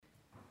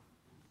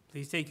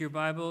Please take your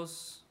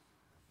Bibles.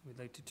 We'd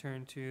like to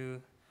turn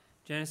to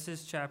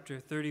Genesis chapter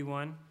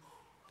 31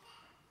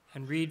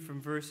 and read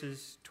from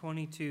verses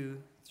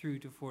 22 through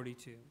to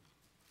 42.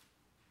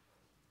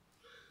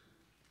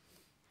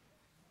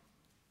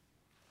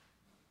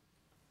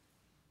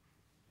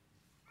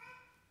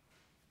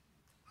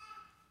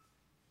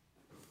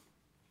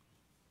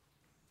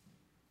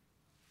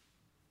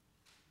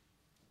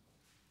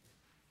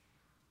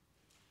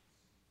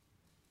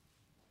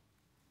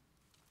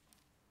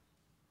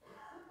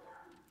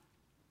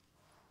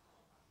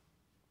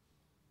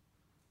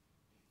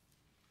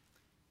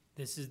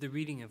 This is the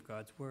reading of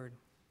God's word.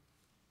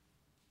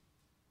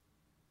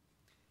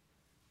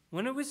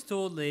 When it was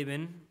told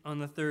Laban on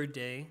the third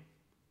day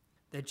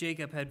that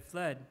Jacob had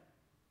fled,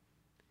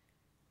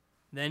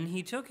 then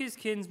he took his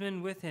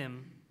kinsmen with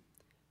him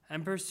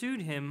and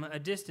pursued him a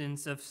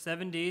distance of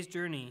 7 days'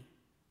 journey.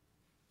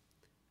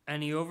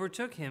 And he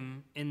overtook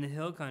him in the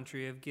hill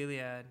country of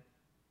Gilead.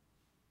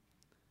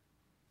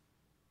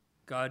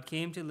 God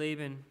came to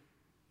Laban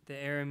the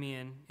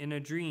Aramean in a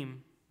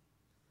dream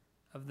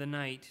of the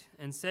night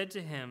and said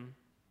to him,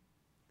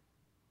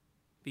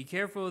 "Be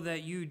careful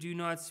that you do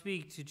not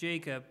speak to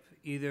Jacob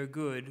either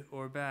good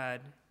or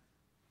bad."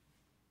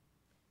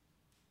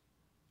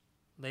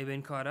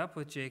 Laban caught up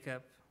with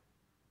Jacob.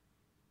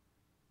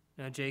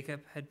 Now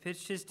Jacob had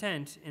pitched his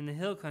tent in the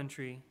hill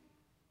country,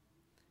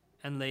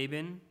 and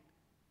Laban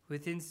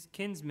with his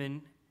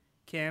kinsmen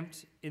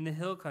camped in the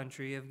hill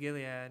country of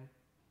Gilead.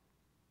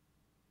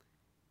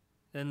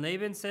 Then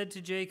Laban said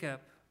to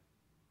Jacob,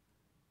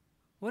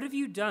 "What have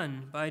you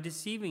done by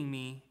deceiving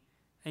me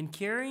and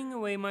carrying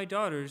away my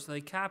daughters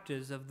like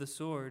captives of the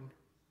sword?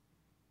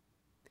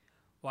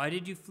 Why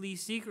did you flee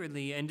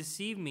secretly and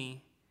deceive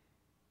me,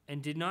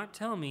 and did not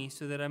tell me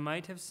so that I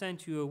might have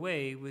sent you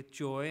away with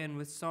joy and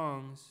with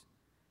songs,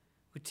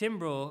 with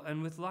timbrel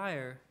and with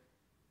lyre,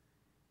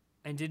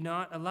 and did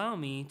not allow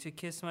me to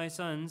kiss my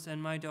sons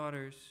and my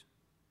daughters?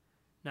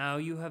 Now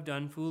you have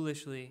done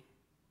foolishly.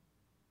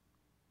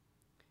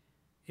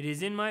 It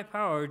is in my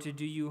power to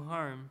do you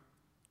harm.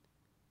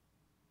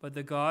 But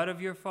the God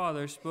of your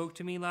father spoke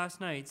to me last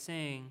night,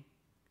 saying,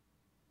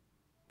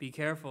 'Be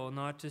careful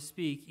not to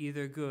speak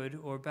either good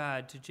or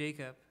bad to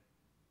Jacob.'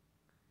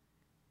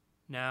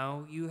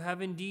 Now you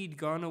have indeed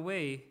gone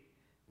away,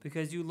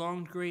 because you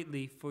longed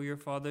greatly for your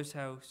father's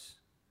house.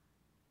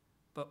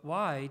 But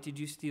why did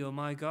you steal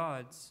my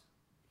gods?"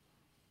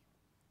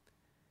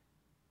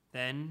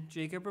 Then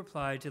Jacob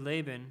replied to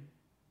Laban,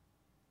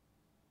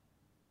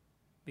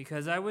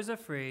 "Because I was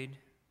afraid,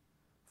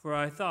 for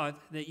I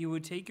thought that you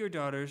would take your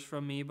daughters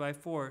from me by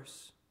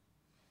force.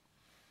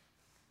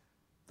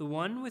 The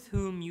one with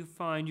whom you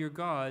find your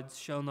gods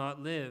shall not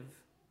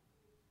live.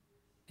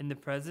 In the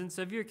presence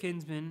of your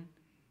kinsmen,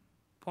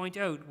 point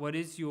out what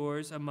is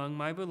yours among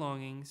my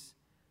belongings,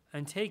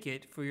 and take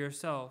it for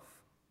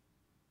yourself."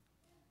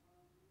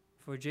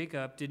 For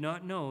Jacob did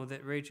not know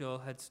that Rachel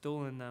had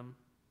stolen them.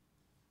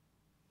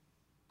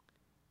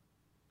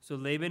 So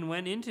Laban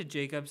went into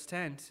Jacob's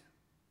tent,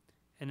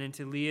 and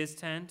into Leah's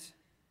tent,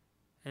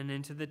 and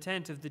into the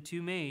tent of the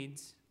two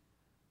maids,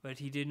 but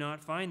he did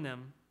not find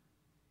them.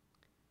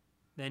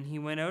 Then he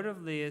went out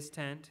of Leah's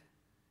tent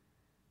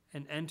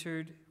and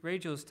entered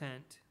Rachel's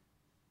tent.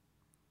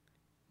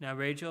 Now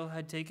Rachel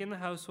had taken the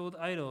household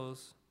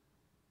idols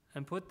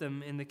and put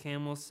them in the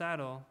camel's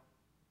saddle,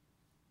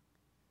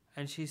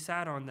 and she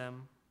sat on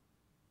them.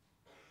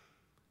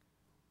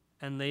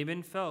 And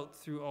Laban felt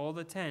through all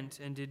the tent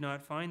and did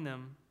not find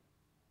them.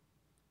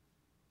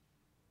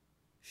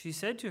 She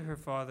said to her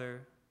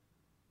father,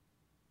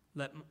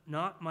 "Let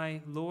not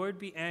my lord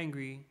be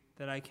angry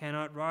that I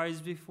cannot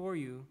rise before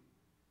you,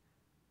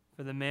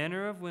 for the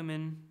manner of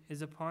women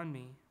is upon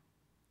me."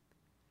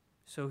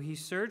 So he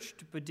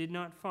searched but did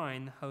not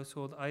find the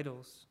household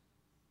idols.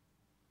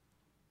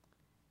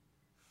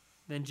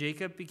 Then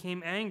Jacob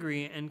became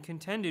angry and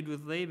contended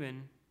with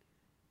Laban.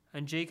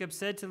 And Jacob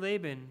said to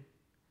Laban,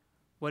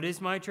 "What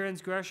is my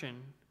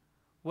transgression?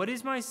 What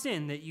is my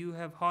sin that you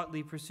have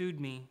hotly pursued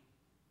me?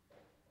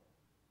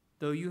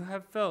 Though you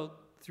have felt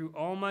through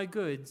all my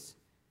goods,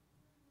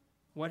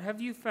 what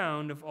have you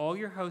found of all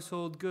your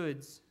household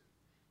goods?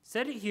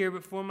 Set it here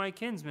before my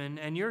kinsmen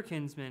and your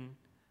kinsmen,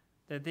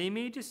 that they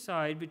may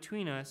decide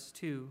between us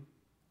two.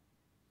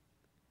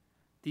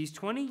 These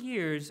 20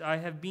 years I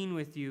have been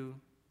with you.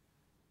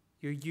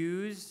 Your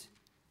ewes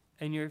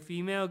and your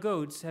female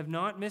goats have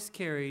not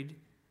miscarried,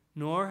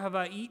 nor have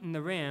I eaten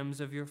the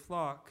rams of your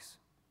flocks.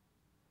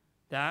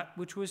 That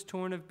which was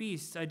torn of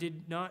beasts I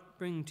did not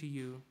bring to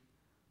you.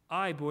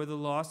 I bore the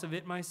loss of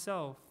it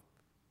myself.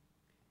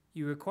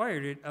 You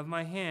required it of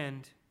my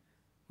hand,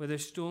 whether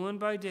stolen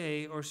by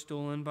day or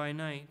stolen by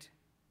night.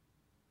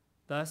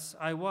 Thus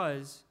I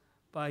was,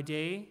 by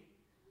day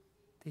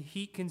the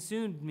heat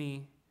consumed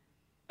me,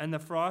 and the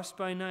frost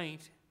by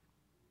night,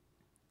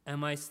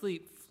 and my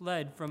sleep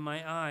fled from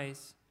my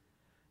eyes.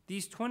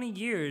 These 20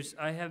 years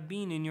I have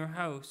been in your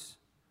house.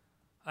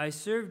 I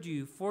served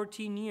you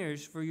 14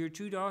 years for your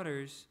 2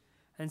 daughters,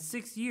 and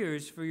 6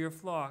 years for your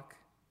flock.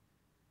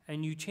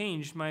 and you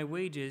changed my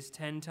wages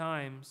 10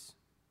 times.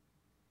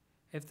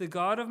 If the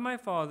God of my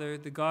father,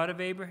 the God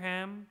of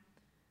Abraham,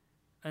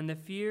 and the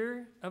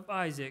fear of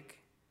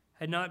Isaac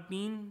had not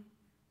been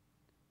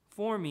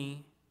for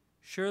me,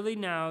 surely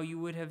now you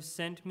would have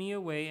sent me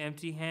away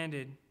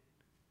empty-handed.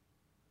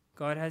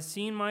 God has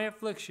seen my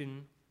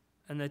affliction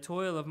and the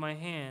toil of my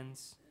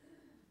hands,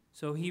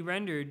 so he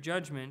rendered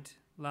judgment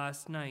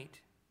last night.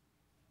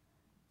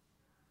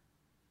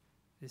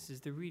 This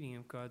is the reading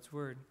of God's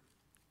word.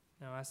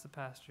 Now ask the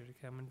pastor to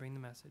come and bring the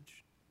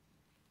message.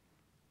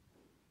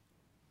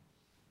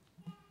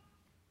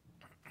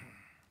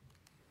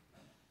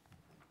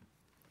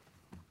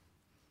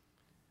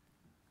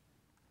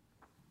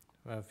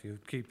 Well, if you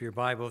keep your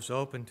Bibles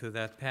open to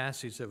that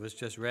passage that was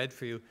just read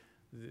for you,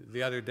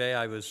 the other day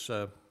I was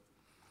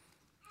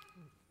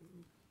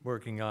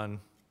working on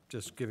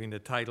just giving the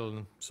title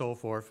and so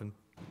forth and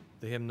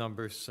the hymn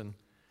numbers,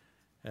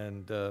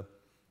 and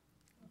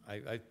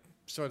I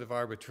sort of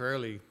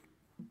arbitrarily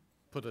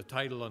put a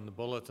title on the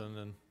bulletin,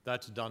 and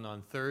that's done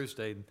on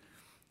Thursday.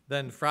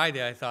 Then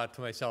Friday I thought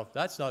to myself,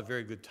 that's not a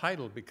very good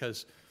title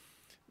because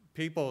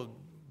people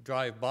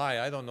drive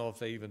by, I don't know if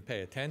they even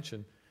pay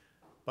attention,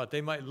 but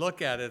they might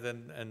look at it,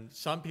 and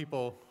some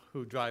people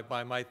who drive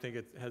by might think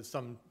it has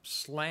some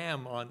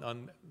slam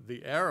on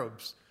the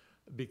Arabs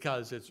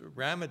because it's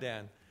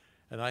Ramadan.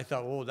 And I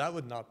thought, oh, that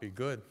would not be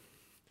good.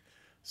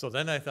 So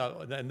then I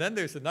thought, and then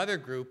there's another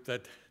group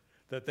that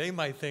they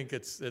might think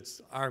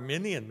it's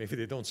Arminian. Maybe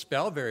they don't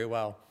spell very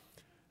well.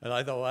 And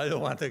I thought, well, I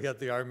don't want to get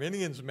the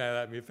Arminians mad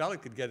at me. A fellow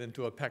could get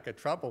into a peck of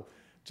trouble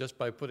just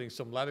by putting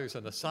some letters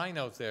and a sign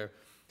out there.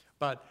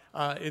 But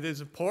it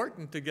is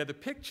important to get a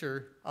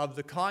picture of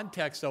the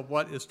context of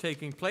what is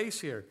taking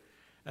place here.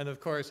 And of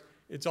course,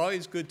 it's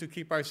always good to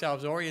keep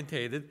ourselves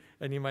orientated.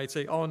 And you might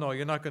say, oh, no,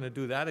 you're not going to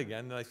do that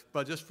again,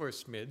 but just for a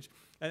smidge.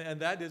 And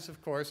that is,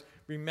 of course,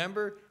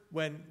 remember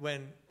when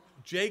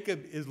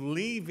Jacob is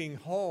leaving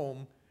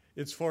home,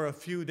 it's for a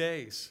few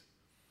days.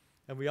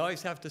 And we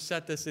always have to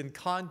set this in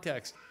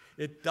context.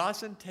 It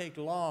doesn't take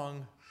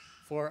long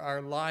for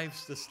our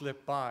lives to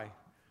slip by.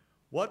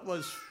 What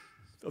was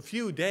a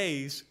few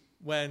days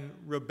when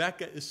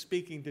Rebekah is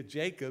speaking to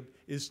Jacob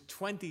is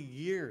 20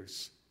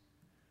 years,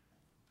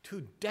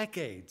 2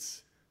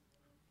 decades.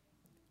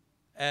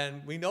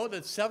 And we know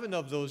that 7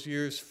 of those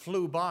years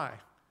flew by.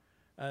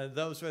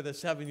 Those were the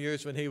 7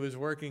 years when he was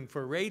working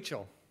for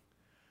Rachel.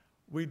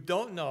 We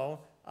don't know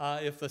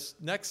if the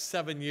next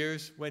 7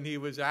 years when he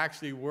was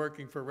actually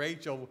working for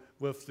Rachel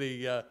with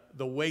the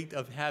weight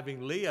of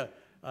having Leah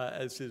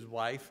as his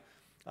wife,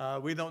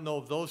 we don't know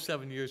if those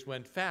 7 years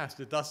went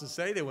fast. It doesn't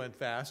say they went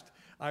fast.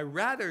 I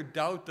rather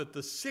doubt that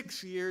the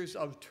 6 years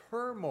of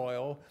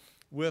turmoil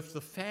with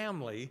the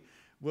family,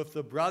 with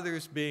the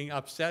brothers being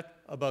upset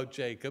about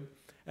Jacob,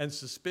 and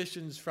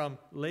suspicions from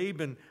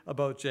Laban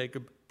about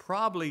Jacob,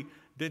 probably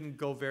didn't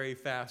go very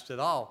fast at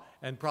all,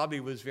 and probably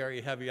was very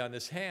heavy on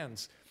his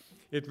hands.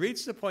 It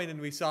reached the point, and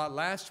we saw it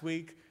last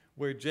week,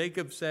 where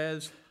Jacob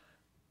says,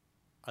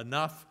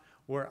 enough,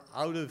 we're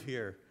out of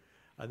here.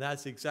 And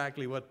that's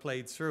exactly what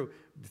played through.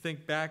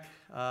 Think back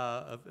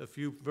a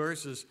few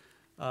verses,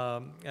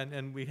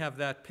 and we have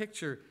that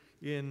picture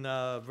in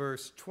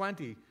verse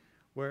 20,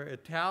 where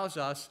it tells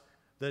us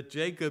that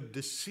Jacob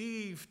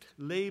deceived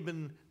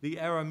Laban the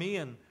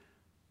Aramean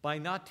by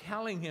not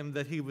telling him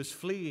that he was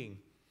fleeing.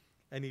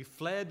 And he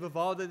fled with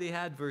all that he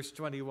had, verse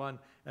 21,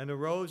 and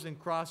arose and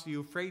crossed the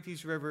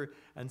Euphrates River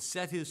and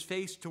set his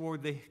face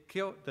toward the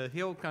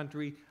hill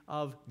country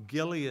of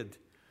Gilead.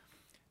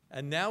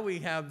 And now we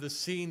have the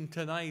scene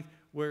tonight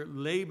where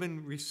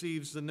Laban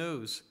receives the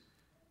news,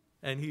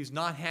 and he's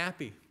not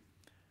happy.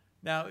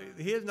 Now,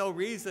 he has no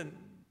reason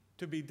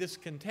to be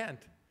discontent.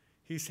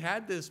 He's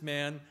had this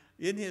man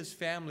in his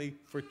family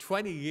for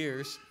 20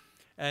 years,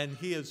 and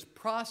he has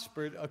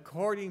prospered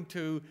according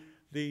to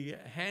the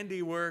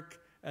handiwork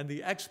and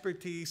the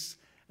expertise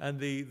and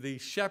the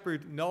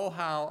shepherd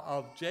know-how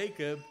of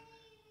Jacob.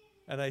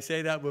 And I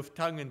say that with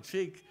tongue in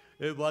cheek.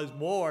 It was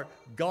more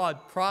God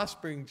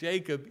prospering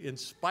Jacob in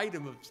spite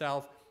of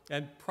himself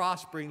and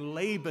prospering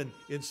Laban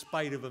in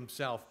spite of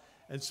himself.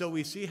 And so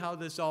we see how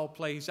this all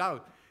plays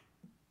out.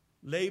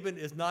 Laban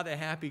is not a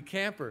happy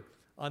camper.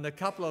 On a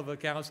couple of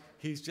accounts,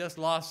 he's just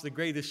lost the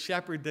greatest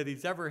shepherd that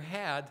he's ever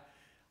had.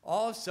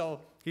 Also,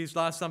 he's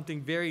lost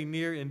something very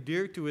near and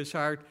dear to his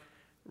heart.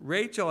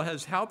 Rachel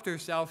has helped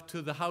herself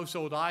to the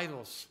household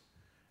idols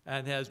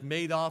and has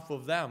made off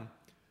of them.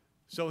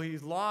 So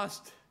he's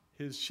lost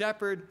his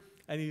shepherd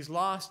and he's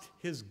lost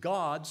his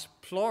gods,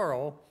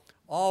 plural,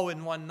 all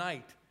in one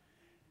night.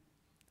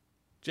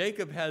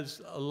 Jacob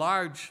has a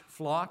large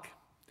flock,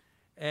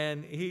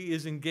 and he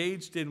is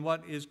engaged in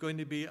what is going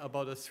to be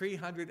about a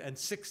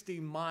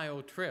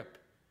 360-mile trip.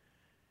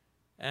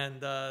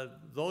 And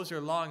those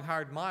are long,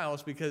 hard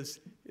miles because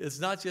it's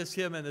not just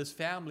him and his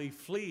family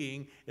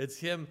fleeing. It's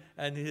him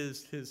and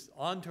his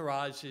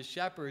entourage, his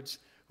shepherds,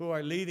 who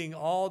are leading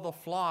all the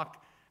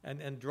flock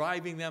and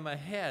driving them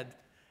ahead.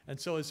 And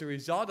so as a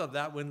result of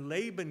that, when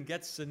Laban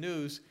gets the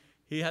news,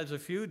 He has a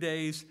few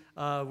days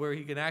where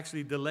he can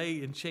actually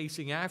delay in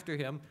chasing after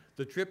him.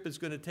 The trip is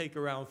going to take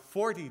around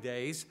 40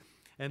 days,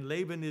 and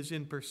Laban is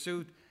in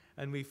pursuit.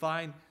 And we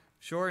find,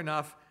 sure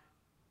enough,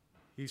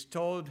 he's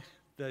told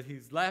that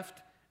he's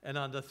left. And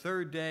on the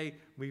third day,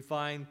 we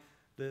find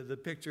the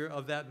picture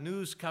of that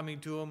news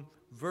coming to him.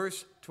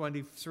 Verse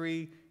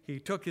 23, he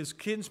took his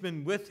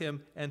kinsman with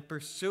him and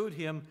pursued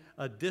him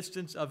a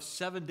distance of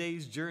 7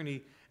 days'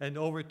 journey and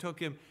overtook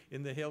him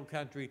in the hill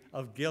country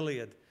of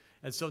Gilead.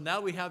 And so now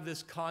we have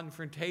this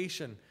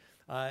confrontation,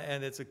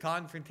 and it's a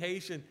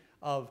confrontation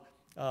of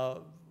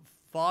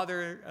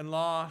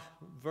father-in-law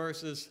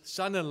versus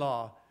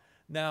son-in-law.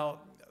 Now,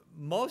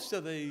 most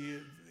of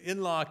the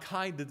in-law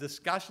kind of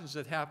discussions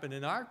that happen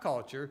in our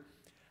culture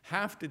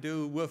have to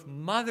do with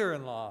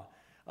mother-in-law.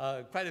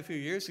 Quite a few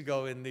years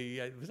ago,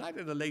 it was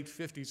either the late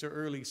 50s or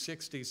early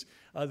 60s,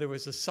 there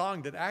was a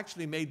song that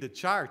actually made the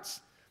charts.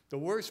 The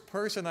worst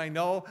person I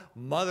know,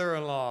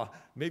 mother-in-law.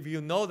 Maybe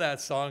you know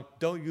that song.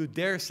 Don't you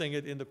dare sing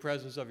it in the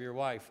presence of your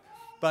wife.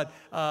 But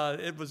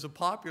it was a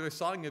popular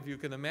song, if you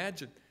can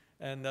imagine.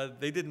 And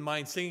they didn't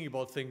mind singing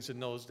about things in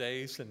those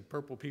days, and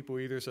purple people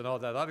eaters and all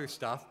that other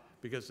stuff,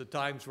 because the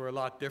times were a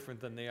lot different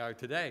than they are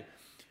today.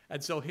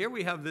 And so here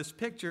we have this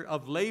picture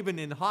of Laban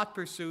in hot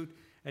pursuit,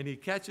 and he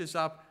catches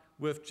up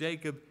with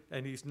Jacob,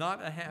 and he's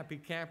not a happy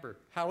camper.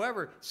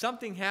 However,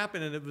 something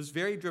happened, and it was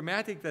very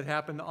dramatic that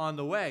happened on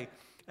the way.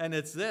 And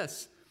it's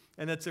this,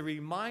 and it's a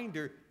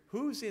reminder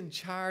who's in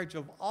charge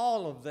of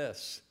all of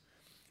this.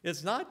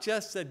 It's not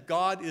just that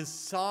God is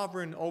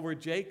sovereign over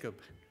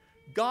Jacob.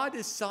 God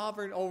is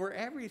sovereign over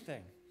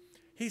everything.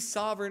 He's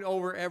sovereign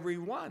over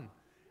everyone.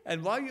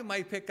 And while you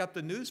might pick up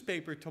the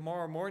newspaper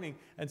tomorrow morning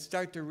and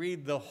start to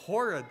read the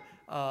horrid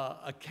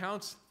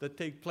accounts that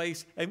take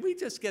place, and we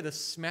just get a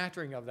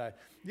smattering of that,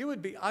 you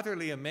would be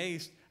utterly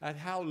amazed at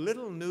how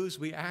little news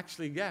we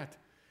actually get.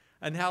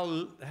 And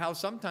how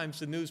sometimes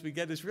the news we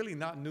get is really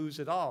not news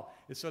at all.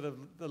 It's sort of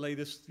the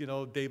latest,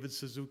 David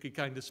Suzuki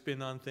kind of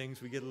spin on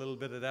things. We get a little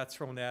bit of that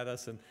thrown at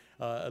us, and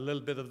a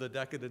little bit of the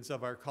decadence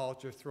of our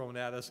culture thrown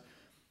at us.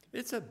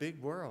 It's a big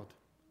world.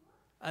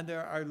 And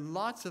there are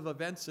lots of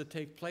events that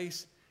take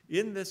place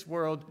in this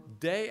world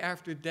day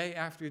after day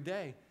after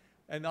day.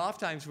 And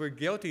oftentimes we're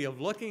guilty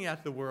of looking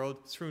at the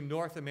world through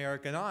North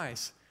American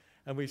eyes.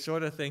 And we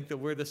sort of think that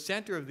we're the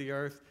center of the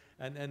earth,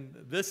 and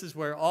this is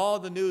where all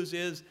the news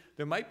is.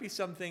 There might be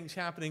some things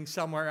happening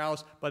somewhere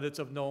else, but it's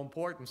of no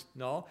importance.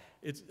 No,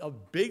 it's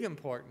of big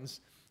importance,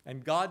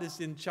 and God is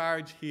in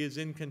charge. He is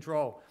in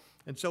control.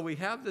 And so we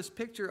have this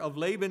picture of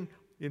Laban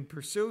in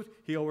pursuit.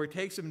 He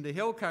overtakes him in the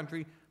hill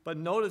country, but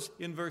notice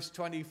in verse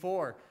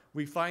 24,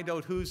 we find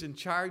out who's in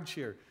charge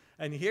here.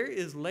 And here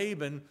is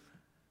Laban,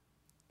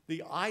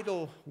 the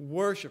idol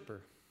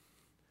worshiper,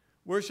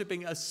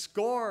 worshiping a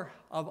score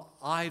of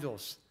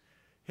idols.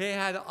 He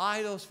had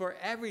idols for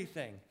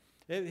everything.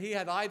 He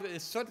had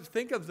idols. Sort of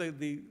think of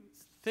the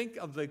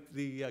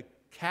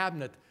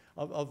cabinet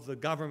of the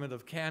government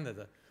of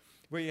Canada,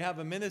 where you have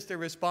a minister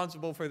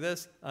responsible for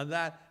this and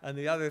that and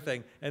the other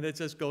thing, and it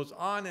just goes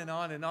on and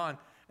on and on.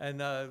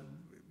 And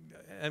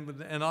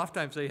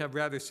oftentimes they have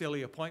rather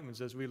silly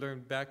appointments, as we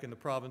learned back in the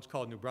province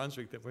called New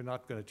Brunswick, that we're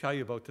not going to tell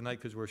you about tonight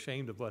because we're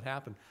ashamed of what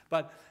happened.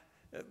 But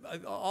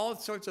all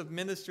sorts of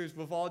ministers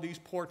with all these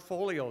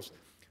portfolios.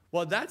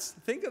 Well,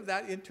 think of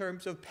that in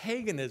terms of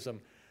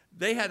paganism.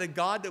 They had a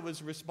god that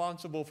was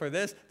responsible for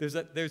this. There's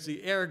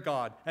the air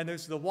god, and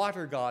there's the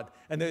water god,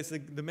 and there's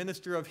the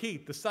minister of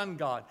heat, the sun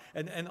god,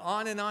 and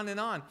on and on and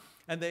on.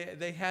 And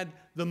they had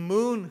the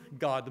moon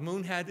god. The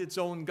moon had its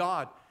own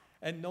god.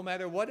 And no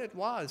matter what it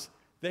was,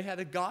 they had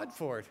a god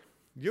for it.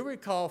 You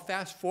recall,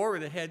 fast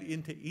forward ahead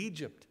into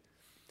Egypt.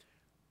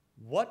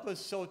 What was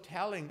so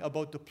telling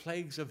about the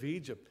plagues of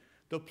Egypt?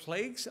 The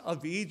plagues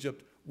of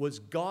Egypt was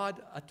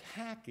God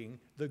attacking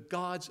the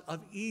gods of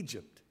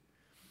Egypt.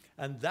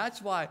 And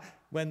that's why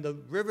when the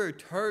river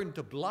turned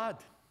to blood,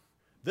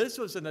 this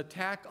was an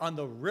attack on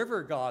the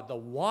river god, the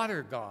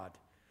water god.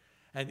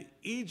 And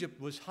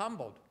Egypt was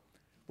humbled.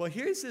 Well,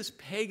 here's this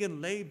pagan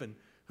Laban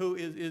who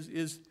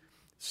is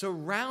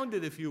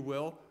surrounded, if you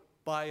will,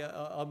 by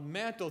a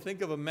mantle.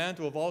 Think of a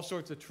mantle of all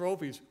sorts of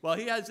trophies. Well,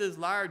 he has this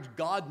large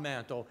god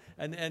mantle,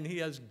 and he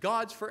has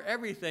gods for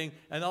everything,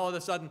 and all of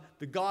a sudden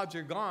the gods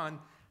are gone,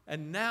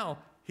 and now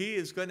he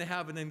is going to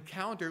have an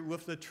encounter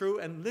with the true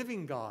and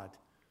living God.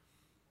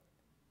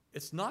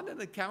 It's not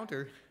an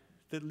encounter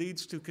that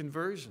leads to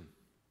conversion,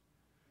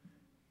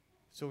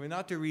 so we're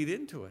not to read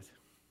into it.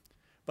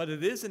 But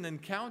it is an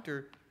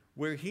encounter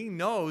where he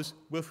knows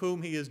with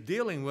whom he is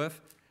dealing with,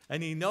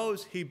 and he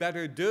knows he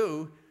better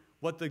do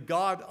what the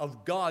God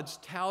of gods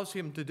tells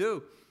him to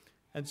do.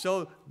 And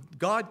so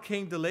God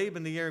came to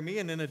Laban the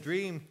Aramean in a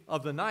dream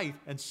of the night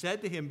and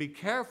said to him, "Be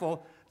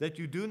careful that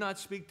you do not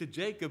speak to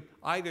Jacob,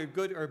 either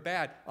good or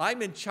bad.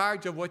 I'm in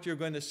charge of what you're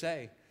going to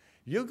say.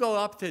 You go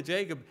up to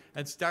Jacob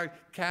and start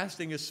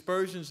casting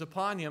aspersions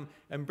upon him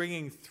and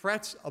bringing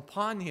threats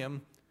upon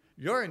him.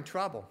 You're in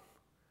trouble."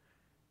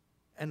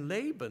 And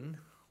Laban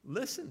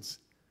listens.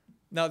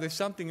 Now, there's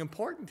something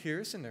important here,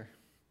 isn't there?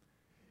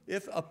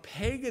 If a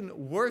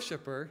pagan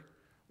worshiper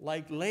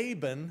like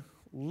Laban,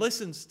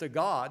 listens to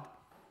God,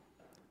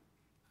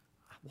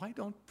 why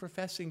don't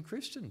professing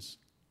Christians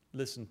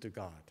listen to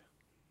God?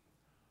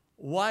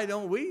 Why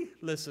don't we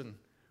listen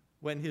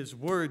when his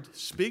word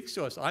speaks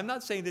to us? I'm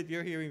not saying that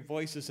you're hearing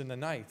voices in the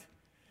night.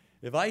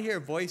 If I hear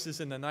voices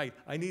in the night,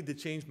 I need to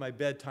change my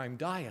bedtime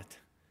diet.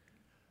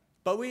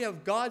 But we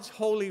have God's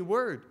holy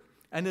word,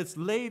 and it's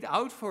laid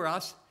out for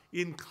us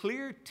in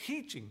clear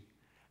teaching.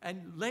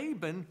 And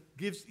Laban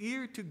gives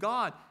ear to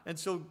God. And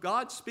so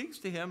God speaks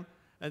to him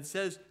and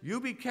says,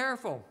 you be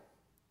careful.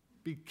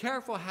 Be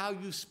careful how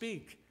you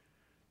speak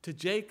to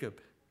Jacob.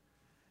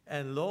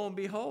 And lo and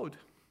behold,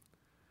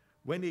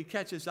 when he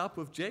catches up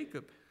with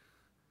Jacob,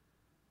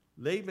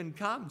 Laban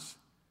comes.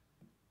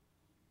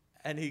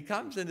 And he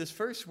comes, and his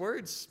first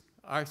words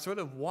are sort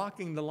of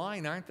walking the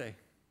line, aren't they?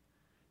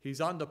 He's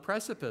on the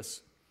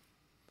precipice.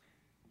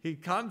 He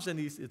comes, and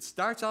it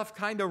starts off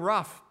kind of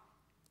rough.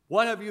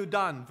 What have you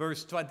done?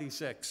 Verse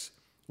 26.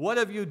 What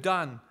have you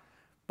done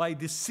by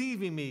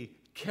deceiving me,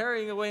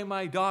 carrying away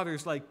my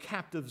daughters like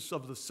captives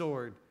of the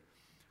sword?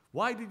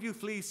 Why did you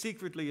flee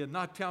secretly and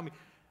not tell me?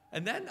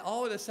 And then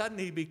all of a sudden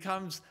he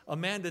becomes a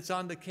man that's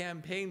on the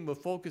campaign with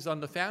focus on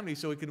the family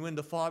so he can win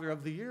the Father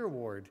of the Year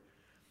award.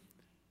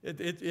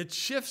 It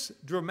shifts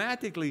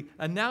dramatically,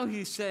 and now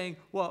he's saying,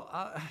 well,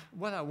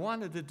 what I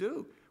wanted to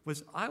do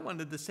was I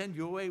wanted to send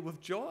you away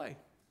with joy.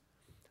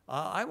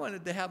 I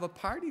wanted to have a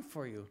party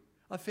for you,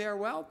 a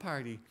farewell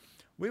party.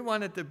 We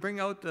wanted to bring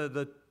out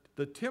the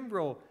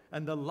timbrel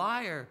and the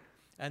lyre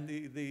and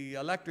the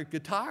electric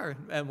guitar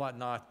and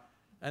whatnot,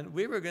 and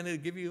we were going to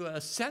give you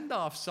a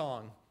send-off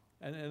song.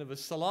 And it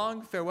was so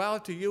long,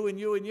 farewell to you and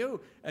you and you,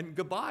 and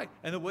goodbye,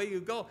 and away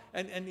you go.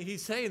 And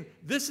he's saying,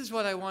 this is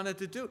what I wanted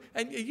to do.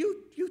 And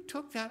you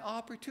took that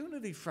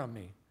opportunity from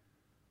me.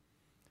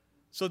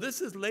 So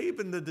this is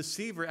Laban the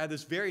deceiver at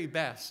his very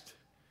best.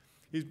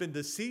 He's been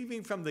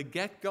deceiving from the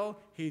get-go.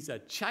 He's a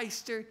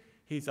shyster.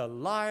 He's a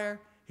liar.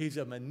 He's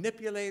a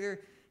manipulator.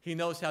 He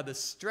knows how to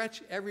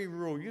stretch every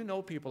rule. You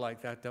know people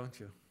like that, don't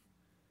you?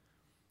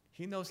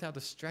 He knows how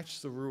to stretch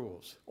the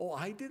rules. Oh,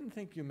 I didn't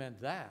think you meant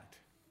that.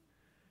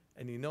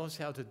 And he knows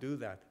how to do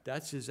that.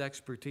 That's his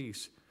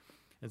expertise.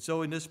 And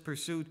so in this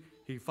pursuit,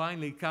 he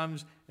finally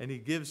comes and he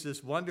gives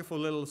this wonderful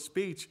little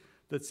speech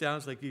that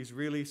sounds like he's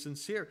really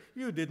sincere.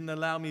 You didn't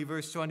allow me,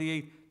 verse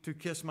 28, to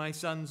kiss my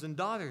sons and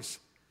daughters.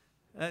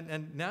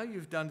 And now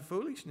you've done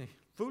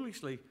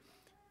foolishly.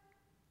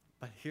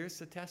 But here's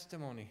the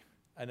testimony.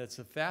 And it's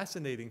a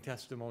fascinating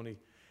testimony.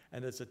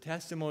 And it's a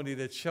testimony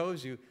that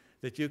shows you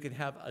that you can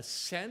have a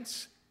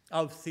sense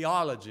of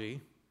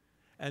theology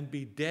and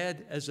be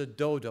dead as a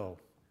dodo.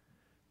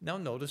 Now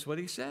notice what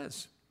he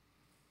says.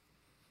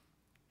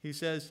 He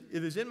says,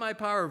 it is in my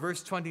power,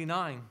 verse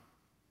 29,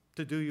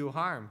 to do you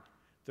harm.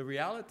 The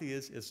reality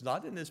is, it's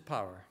not in his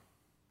power.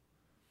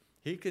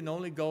 He can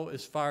only go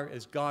as far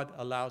as God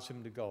allows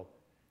him to go.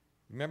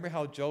 Remember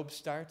how Job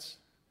starts?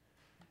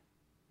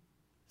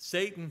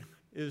 Satan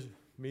is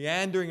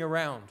meandering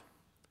around,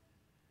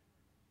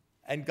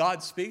 and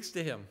God speaks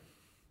to him.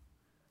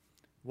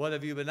 What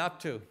have you been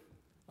up to?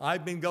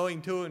 I've been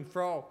going to and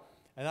fro,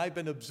 and I've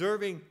been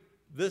observing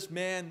this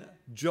man,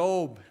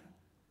 Job.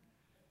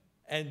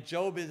 And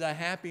Job is a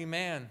happy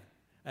man.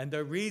 And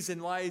the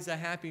reason why he's a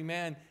happy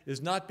man is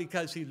not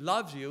because he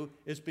loves you,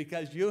 it's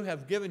because you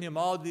have given him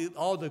all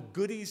the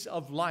goodies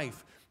of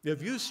life.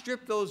 If you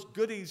strip those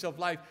goodies of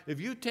life, if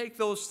you take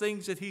those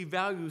things that he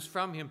values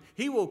from him,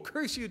 he will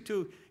curse you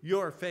to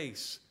your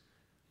face.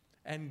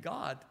 And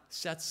God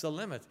sets the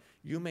limit.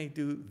 You may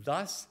do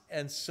thus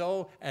and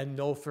so and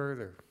no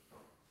further.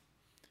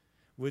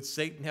 Would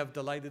Satan have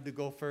delighted to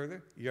go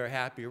further? You're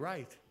happy,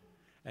 right?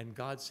 And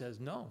God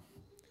says no.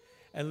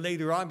 And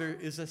later on, there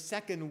is a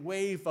second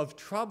wave of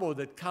trouble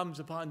that comes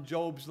upon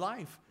Job's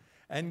life.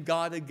 And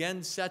God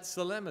again sets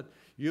the limit.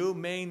 You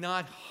may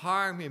not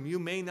harm him. You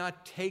may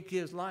not take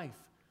his life.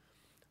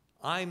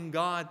 I'm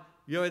God.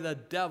 You're the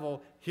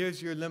devil.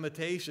 Here's your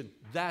limitation.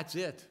 That's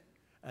it.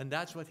 And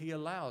that's what he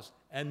allows.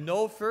 And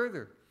no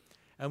further.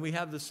 And we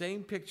have the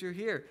same picture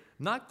here.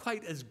 Not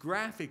quite as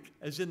graphic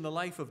as in the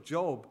life of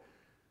Job.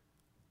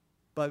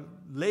 But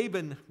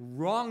Laban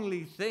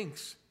wrongly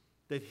thinks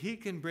that he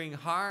can bring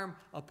harm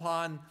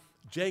upon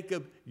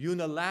Jacob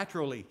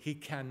unilaterally. He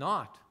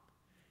cannot.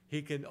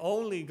 He can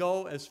only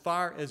go as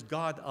far as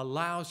God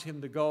allows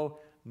him to go,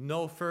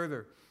 no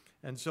further.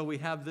 And so we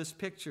have this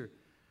picture.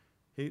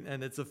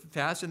 And it's a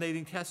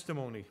fascinating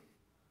testimony.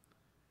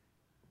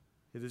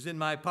 It is in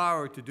my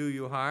power to do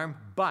you harm,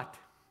 but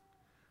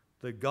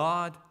the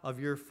God of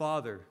your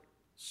father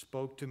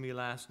spoke to me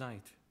last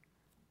night.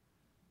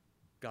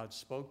 God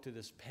spoke to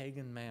this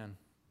pagan man,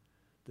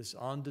 this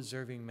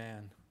undeserving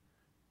man,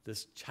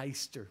 this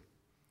shyster,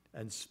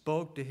 and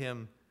spoke to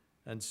him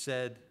and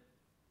said,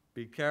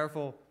 be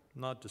careful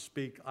not to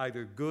speak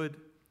either good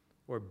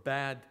or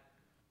bad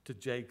to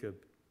Jacob.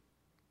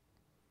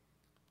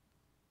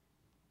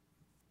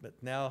 But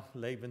now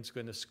Laban's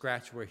going to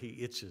scratch where he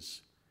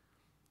itches.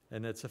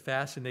 And it's a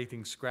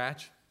fascinating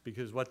scratch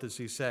because what does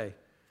he say?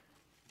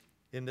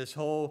 In this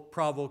whole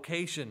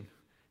provocation,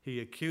 He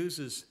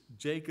accuses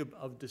Jacob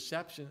of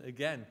deception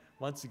again.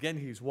 Once again,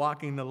 he's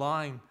walking the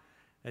line,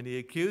 and he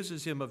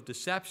accuses him of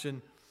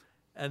deception,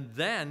 and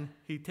then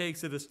he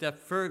takes it a step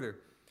further.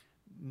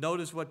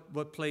 Notice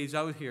what plays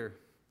out here.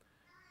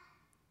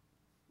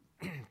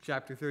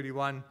 Chapter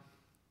 31,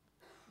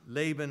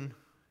 Laban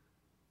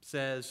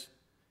says,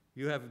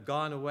 "You have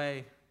gone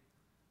away."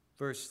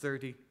 Verse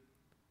 30,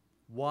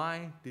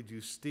 "Why did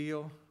you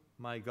steal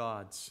my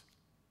gods?"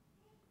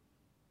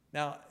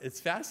 Now, it's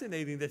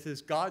fascinating that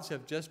his gods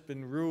have just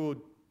been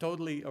ruled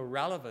totally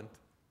irrelevant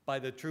by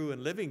the true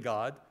and living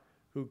God,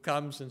 who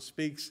comes and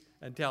speaks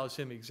and tells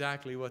him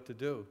exactly what to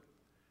do.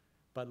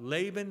 But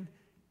Laban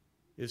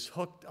is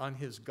hooked on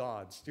his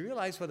gods. Do you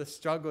realize what a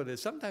struggle it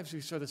is? Sometimes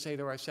we sort of say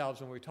to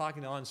ourselves when we're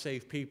talking to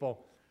unsaved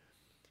people,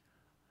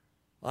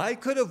 I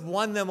could have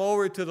won them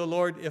over to the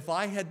Lord if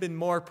I had been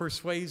more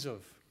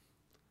persuasive,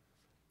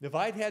 if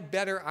I'd had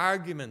better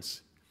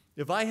arguments,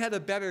 if I had a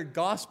better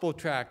gospel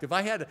tract, if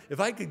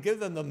I could give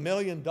them the $1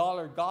 million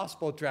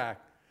gospel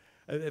tract,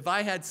 if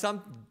I had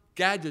some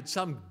gadget,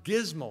 some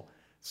gizmo,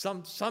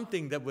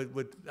 something that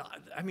would,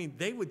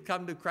 they would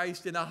come to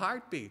Christ in a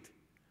heartbeat.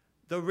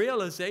 The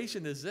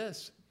realization is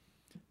this: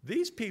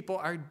 these people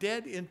are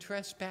dead in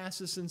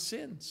trespasses and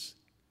sins.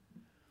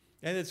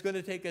 And it's going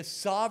to take a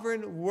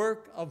sovereign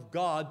work of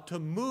God to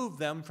move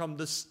them from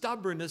the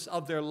stubbornness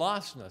of their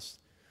lostness.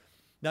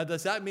 Now,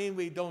 does that mean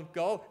we don't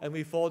go and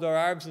we fold our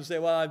arms and say,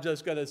 well, I'm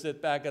just going to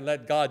sit back and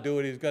let God do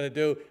what he's going to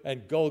do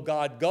and go,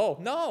 God, go?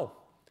 No.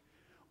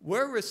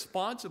 We're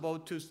responsible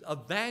to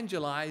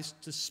evangelize,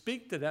 to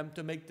speak to them,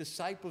 to make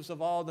disciples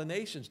of all the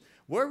nations.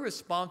 We're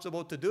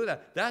responsible to do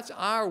that. That's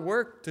our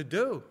work to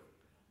do.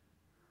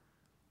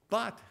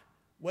 But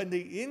when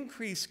the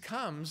increase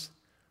comes,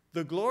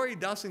 the glory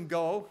doesn't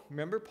go,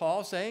 remember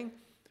Paul saying,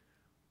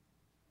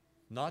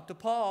 not to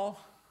Paul,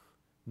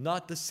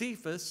 not to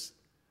Cephas,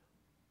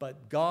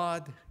 but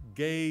God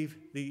gave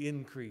the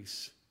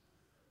increase.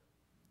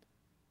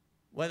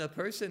 When a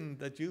person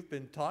that you've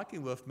been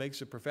talking with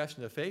makes a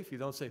profession of faith, you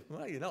don't say,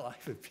 well,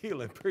 I've been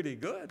feeling pretty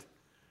good.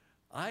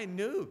 I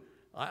knew.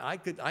 I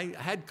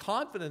had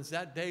confidence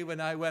that day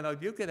when I went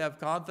out. You could have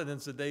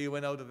confidence the day you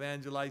went out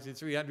evangelizing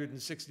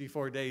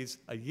 364 days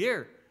a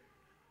year,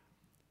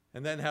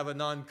 and then have a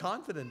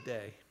non-confident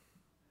day.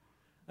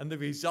 And the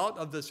result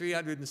of the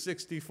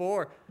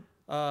 364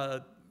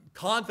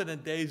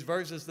 confident days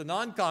versus the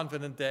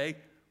non-confident day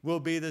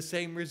will be the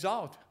same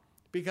result,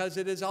 because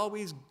it is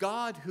always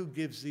God who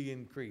gives the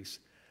increase.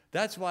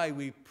 That's why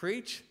we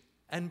preach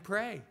and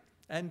pray,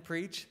 and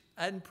preach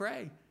and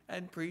pray,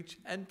 and preach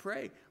and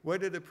pray.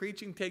 Whether the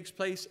preaching takes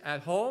place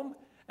at home,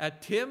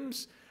 at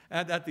Tim's,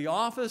 and at the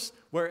office,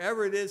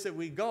 wherever it is that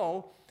we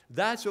go,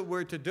 that's what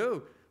we're to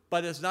do.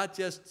 But it's not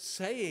just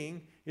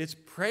saying, it's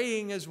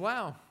praying as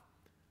well.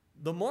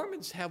 The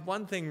Mormons have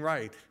one thing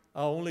right.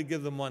 I'll only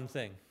give them one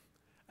thing,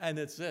 and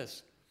it's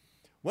this.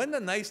 When the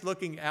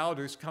nice-looking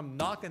elders come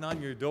knocking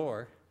on your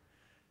door,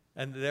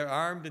 and they're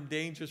armed and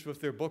dangerous with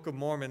their Book of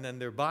Mormon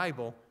and their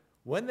Bible,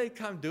 when they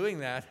come doing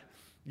that,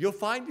 you'll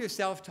find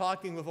yourself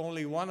talking with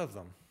only one of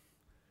them.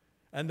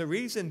 And the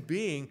reason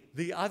being,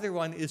 the other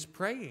one is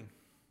praying.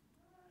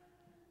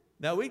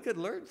 Now, we could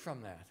learn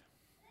from that.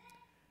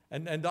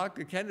 And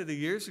Dr. Kennedy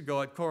years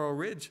ago at Coral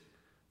Ridge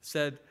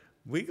said,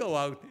 we go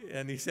out,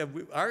 and he said,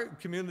 our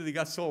community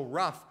got so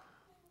rough,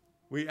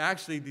 we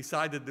actually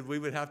decided that we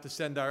would have to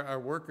send our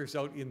workers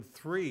out in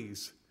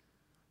threes.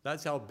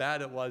 That's how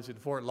bad it was in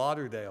Fort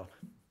Lauderdale.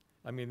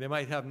 I mean, they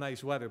might have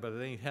nice weather, but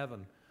it ain't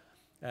heaven.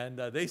 And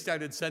they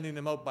started sending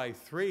them out by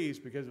threes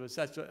because it was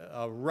such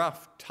a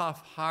rough,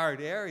 tough, hard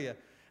area.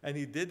 And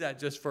he did that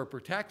just for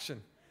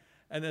protection.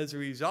 And as a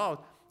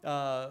result,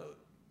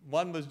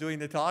 one was doing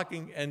the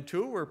talking and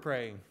two were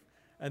praying.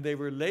 And they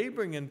were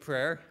laboring in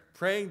prayer,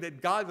 praying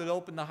that God would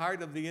open the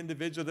heart of the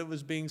individual that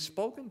was being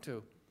spoken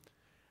to.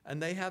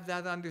 And they have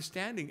that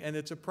understanding, and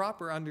it's a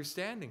proper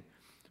understanding.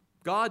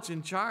 God's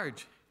in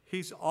charge.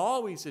 He's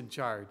always in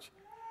charge.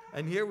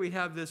 And here we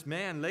have this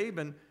man,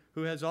 Laban,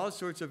 who has all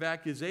sorts of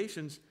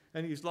accusations,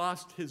 and he's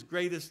lost his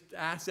greatest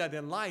asset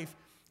in life,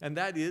 and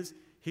that is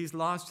he's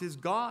lost his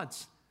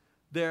gods.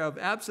 They're of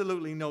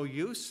absolutely no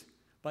use,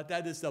 but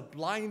that is the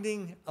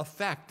blinding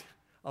effect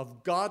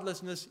of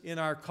godlessness in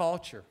our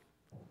culture.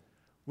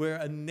 We're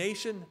a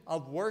nation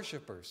of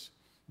worshipers.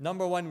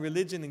 Number one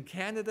religion in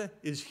Canada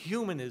is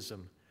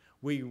humanism.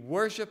 We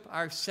worship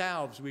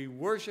ourselves. We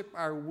worship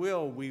our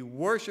will. We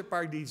worship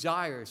our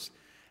desires.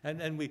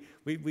 And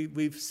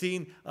we've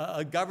seen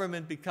a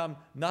government become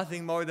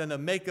nothing more than a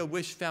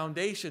Make-A-Wish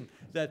foundation,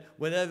 that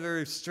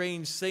whatever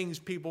strange things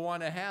people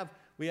want to have,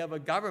 we have a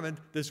government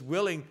that's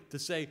willing to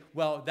say,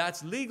 well,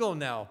 that's legal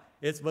now.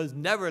 It was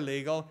never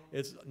legal.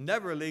 It's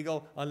never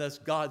legal unless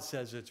God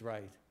says it's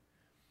right.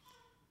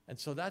 And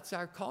so that's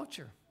our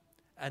culture.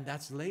 And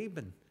that's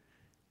Laban.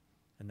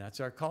 And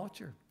that's our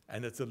culture.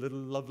 And it's a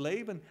little of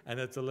Laban, and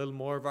it's a little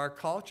more of our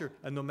culture.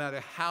 And no matter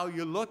how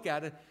you look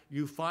at it,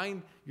 you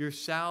find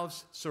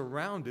yourselves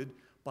surrounded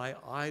by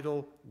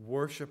idol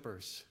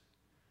worshipers.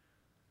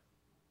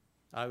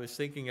 I was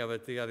thinking of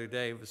it the other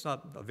day. It's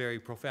not a very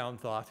profound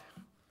thought.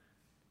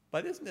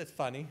 But isn't it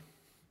funny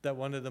that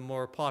one of the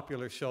more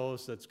popular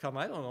shows that's come,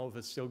 I don't know if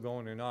it's still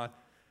going or not,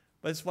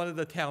 but it's one of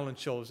the talent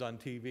shows on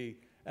TV.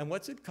 And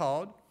what's it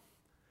called?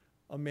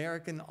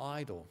 American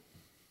Idol.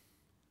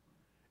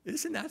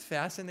 Isn't that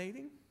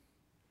fascinating?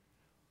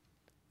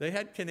 They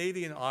had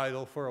Canadian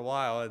Idol for a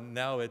while, and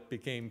now it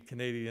became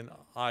Canadian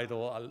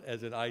Idol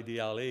as an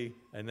IDLE,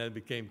 and then it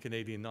became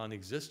Canadian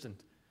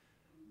Non-Existent.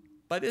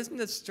 But isn't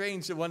it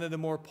strange that one of the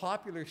more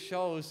popular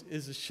shows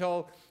is a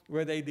show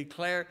where they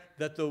declare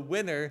that the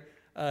winner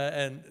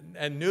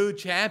and new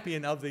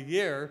champion of the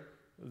year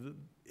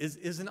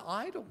is an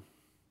idol?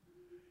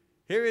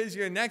 Here is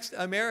your next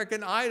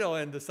American Idol,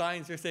 and the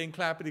signs are saying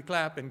clappity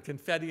clap, and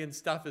confetti and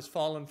stuff is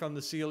falling from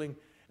the ceiling,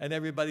 and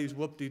everybody's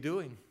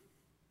whoop-de-dooing.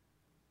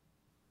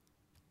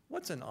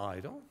 What's an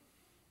idol?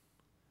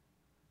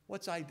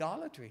 What's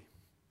idolatry?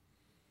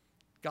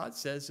 God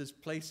says it's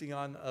placing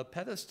on a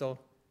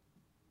pedestal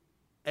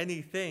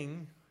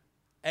anything,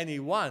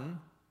 anyone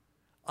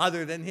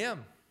other than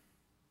Him.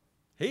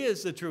 He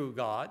is the true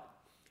God,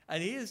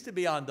 and He is to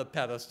be on the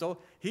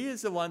pedestal. He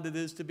is the one that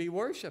is to be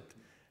worshipped.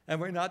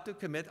 And we're not to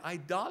commit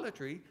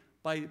idolatry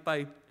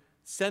by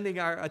sending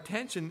our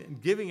attention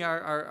and giving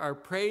our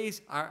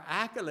praise, our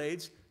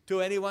accolades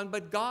to anyone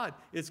but God.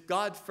 It's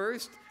God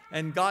first,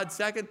 and God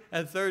second,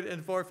 and third,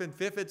 and fourth, and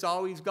fifth. It's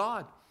always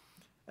God.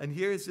 And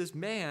here's this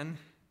man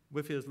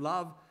with his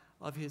love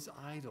of his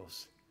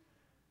idols.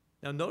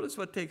 Now notice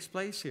what takes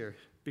place here,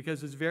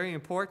 because it's very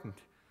important.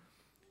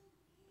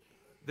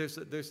 There's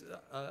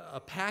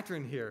a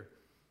pattern here.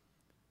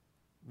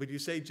 Would you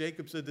say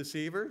Jacob's a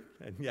deceiver?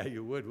 And yeah,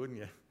 you would, wouldn't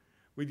you?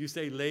 Would you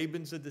say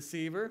Laban's a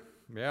deceiver?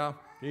 Yeah,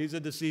 he's a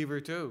deceiver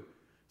too.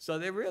 So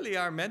they really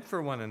are meant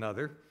for one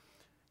another.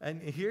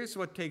 And here's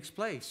what takes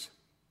place.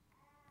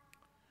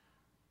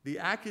 The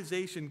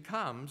accusation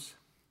comes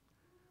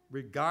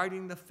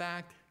regarding the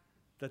fact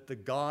that the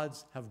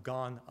gods have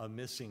gone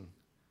a-missing.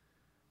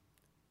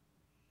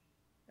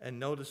 And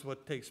notice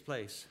what takes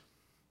place.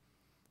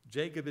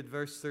 Jacob, in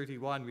verse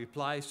 31,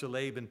 replies to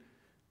Laban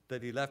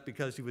that he left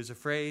because he was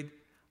afraid.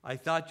 I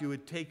thought you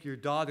would take your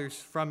daughters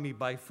from me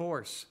by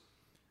force,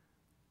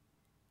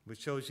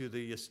 which shows you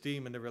the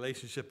esteem and the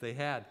relationship they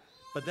had.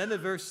 But then in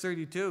verse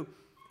 32,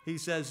 he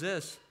says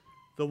this,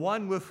 the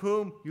one with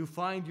whom you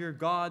find your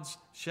gods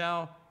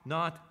shall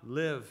not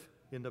live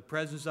in the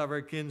presence of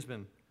our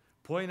kinsmen.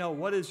 Point out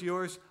what is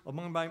yours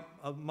among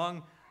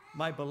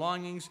my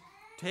belongings.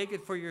 Take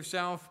it for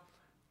yourself.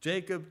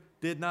 Jacob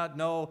did not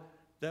know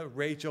that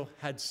Rachel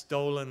had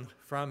stolen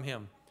from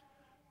him.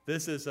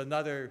 This is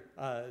another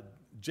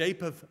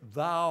Japheth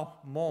vow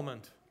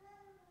moment.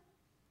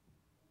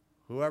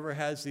 Whoever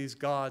has these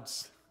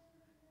gods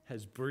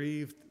has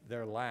breathed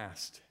their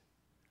last.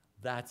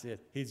 That's it.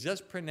 He's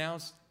just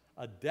pronounced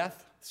a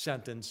death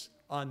sentence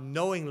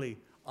unknowingly,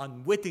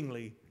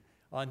 unwittingly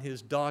on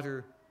his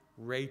daughter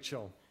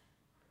Rachel.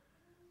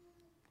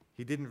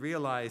 He didn't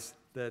realize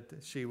that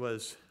she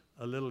was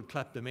a little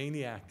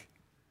kleptomaniac.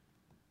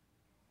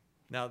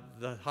 Now,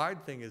 the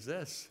hard thing is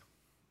this.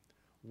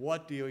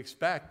 What do you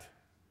expect?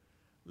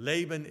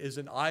 Laban is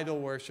an idol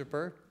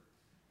worshiper.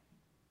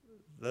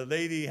 The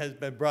lady has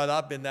been brought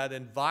up in that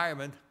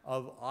environment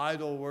of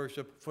idol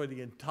worship for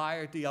the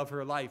entirety of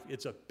her life.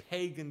 It's a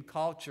pagan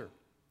culture.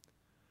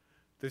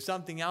 There's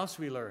something else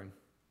we learn,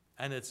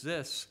 and it's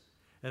this,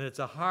 and it's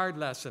a hard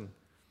lesson.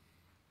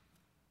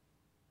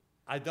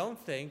 I don't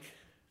think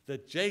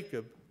that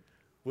Jacob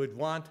would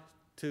want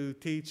to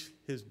teach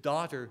his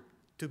daughter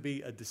to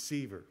be a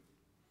deceiver.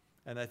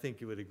 And I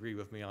think you would agree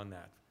with me on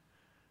that.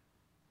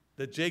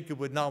 That Jacob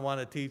would not want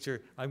to teach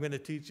her, I'm going to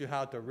teach you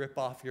how to rip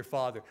off your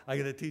father. I'm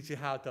going to teach you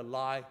how to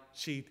lie,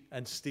 cheat,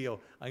 and steal.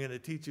 I'm going to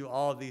teach you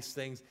all these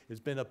things. It's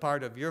been a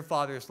part of your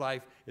father's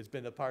life. It's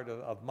been a part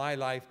of my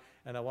life,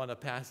 and I want to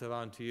pass it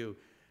on to you.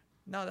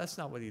 No, that's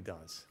not what he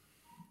does.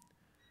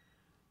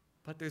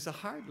 But there's a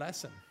hard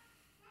lesson,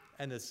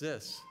 and it's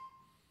this.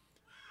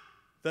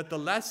 That the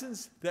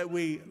lessons that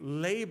we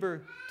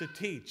labor to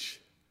teach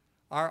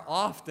are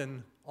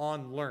often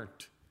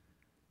unlearned.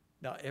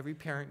 Now, every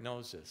parent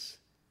knows this.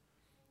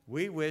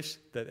 We wish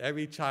that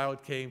every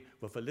child came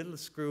with a little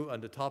screw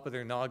on the top of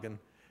their noggin,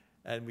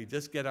 and we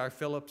just get our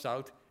Phillips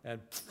out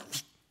and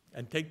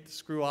take the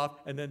screw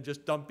off, and then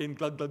just dump in,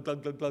 glug, glug,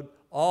 glug, glug, glug,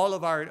 all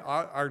of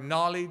our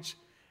knowledge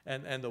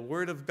and the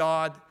Word of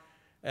God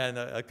and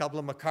a couple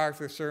of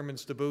MacArthur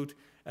sermons to boot,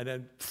 and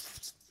then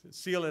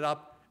seal it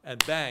up,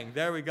 and bang,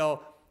 there we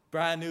go.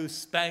 Brand new,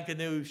 spanking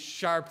new,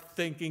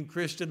 sharp-thinking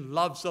Christian,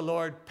 loves the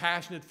Lord,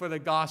 passionate for the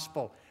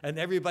gospel. And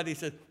everybody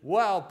says,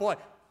 wow, boy,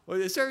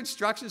 is there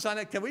instructions on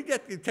it? Can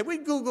we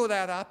Google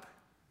that up?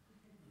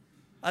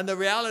 And the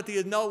reality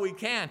is, no, we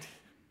can't,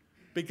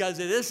 because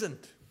it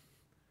isn't.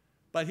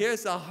 But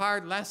here's the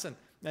hard lesson,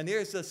 and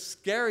here's the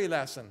scary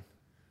lesson.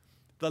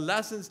 The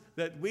lessons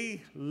that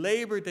we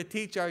labor to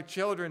teach our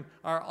children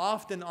are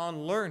often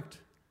unlearned.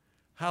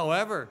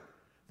 However,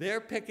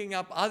 they're picking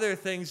up other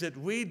things that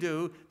we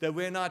do that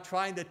we're not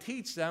trying to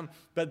teach them,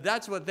 but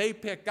that's what they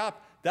pick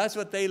up That's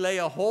what they lay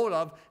a hold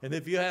of. And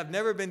if you have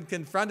never been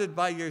confronted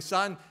by your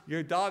son,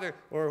 your daughter,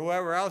 or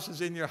whoever else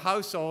is in your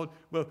household,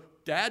 well,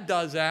 Dad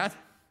does that.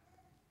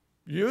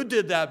 You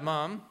did that,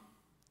 Mom. You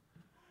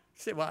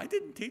say, well, I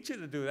didn't teach you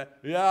to do that.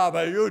 Yeah,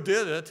 but you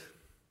did it.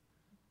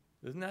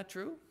 Isn't that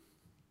true?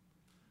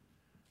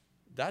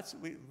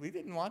 We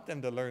didn't want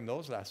them to learn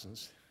those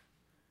lessons.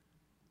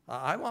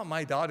 I want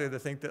my daughter to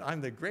think that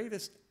I'm the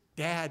greatest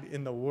dad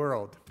in the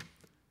world.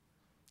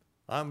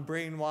 I'm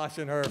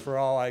brainwashing her for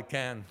all I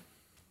can.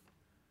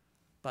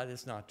 But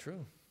it's not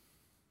true.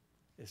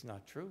 It's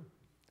not true.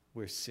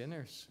 We're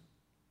sinners.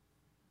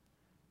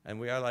 And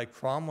we are like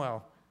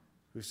Cromwell,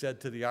 who said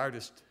to the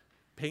artist,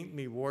 paint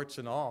me warts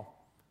and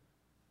all.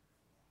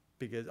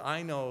 Because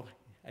I know,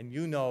 and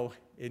you know,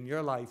 in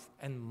your life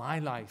and my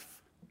life,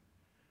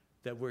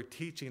 that we're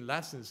teaching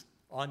lessons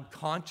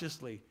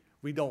unconsciously.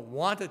 We don't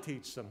want to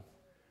teach them.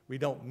 We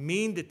don't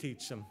mean to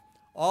teach them.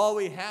 All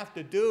we have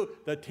to do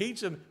to teach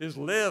them is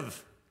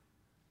live.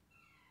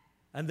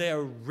 And they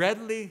are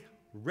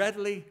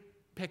readily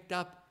picked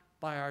up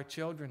by our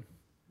children.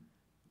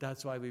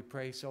 That's why we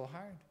pray so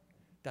hard.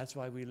 That's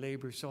why we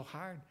labor so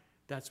hard.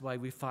 That's why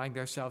we find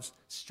ourselves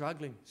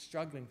struggling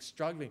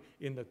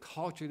in the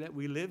culture that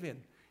we live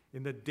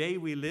in the day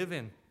we live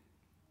in.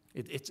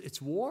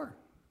 It's war.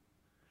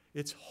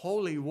 It's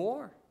holy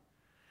war.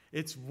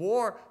 It's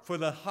war for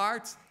the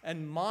hearts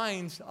and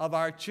minds of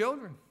our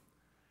children.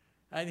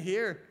 And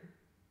here,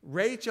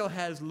 Rachel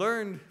has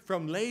learned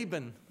from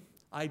Laban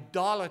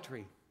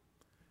idolatry.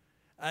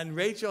 And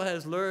Rachel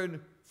has learned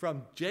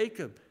from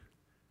Jacob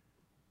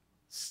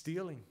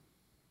stealing,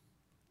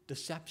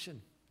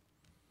 deception.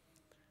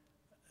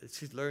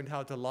 She's learned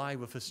how to lie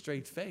with a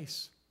straight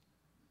face.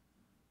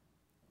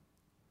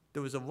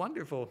 There was a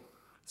wonderful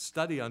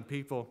study on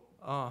people,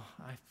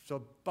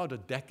 so about a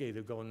decade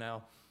ago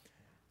now,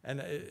 and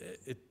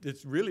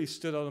it really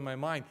stood out in my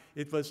mind.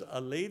 It was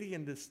a lady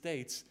in the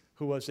States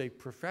who was a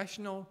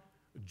professional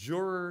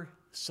juror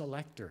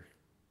selector.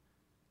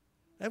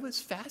 That was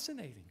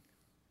fascinating.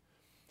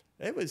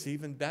 It was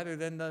even better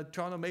than the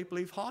Toronto Maple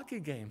Leaf hockey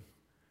game.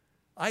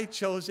 I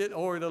chose it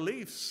over the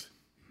Leafs.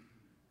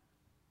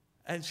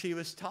 And she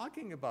was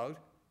talking about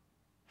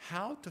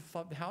how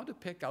to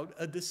pick out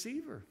a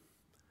deceiver.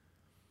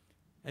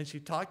 And she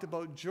talked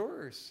about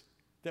jurors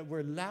that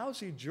were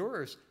lousy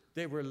jurors.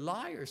 They were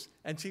liars.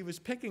 And she was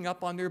picking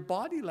up on their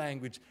body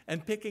language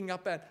and picking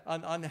up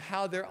on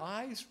how their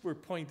eyes were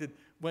pointed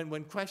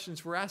when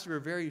questions were asked. They were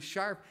very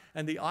sharp.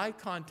 And the eye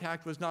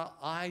contact was not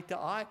eye to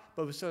eye,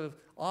 but was sort of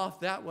off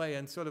that way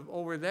and sort of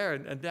over there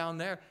and down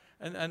there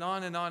and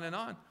on and on and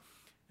on.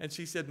 And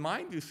she said,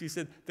 mind you, she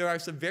said, there are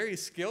some very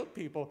skilled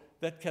people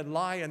that can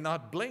lie and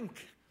not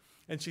blink.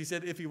 And she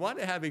said, if you want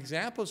to have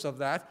examples of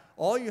that,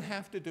 all you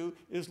have to do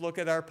is look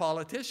at our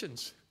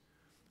politicians.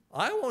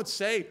 I won't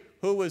say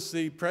who was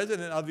the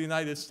president of the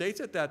United States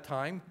at that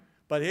time,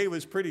 but he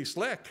was pretty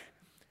slick.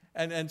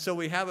 And so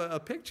we have a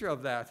picture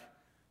of that.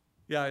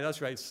 Yeah, that's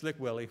right, Slick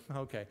Willie.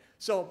 Okay.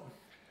 So,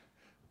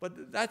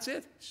 but that's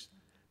it.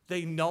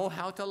 They know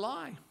how to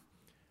lie.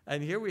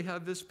 And here we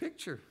have this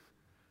picture.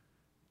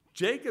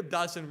 Jacob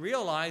doesn't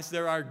realize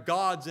there are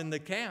gods in the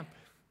camp,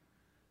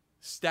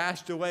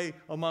 stashed away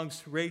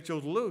amongst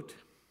Rachel's loot.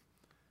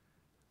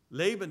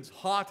 Laban's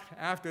hot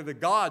after the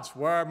gods.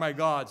 Where are my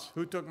gods?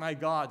 Who took my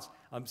gods?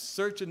 I'm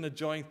searching the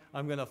joint.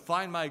 I'm going to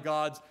find my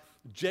gods.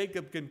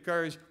 Jacob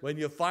concurs. When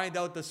you find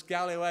out the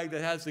scallywag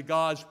that has the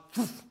gods,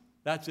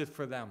 that's it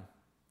for them.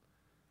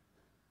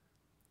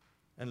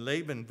 And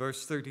Laban,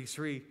 verse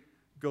 33,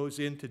 goes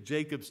into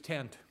Jacob's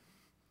tent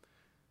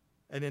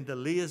and into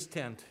Leah's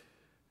tent.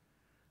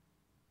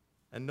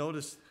 And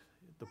notice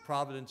the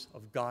providence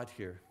of God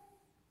here.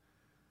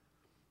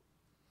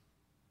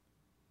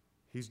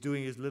 He's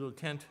doing his little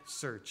tent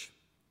search.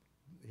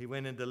 He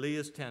went into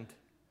Leah's tent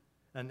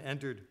and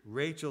entered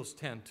Rachel's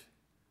tent.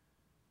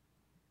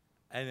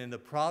 And in the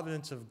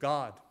providence of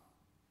God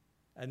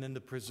and in the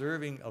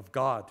preserving of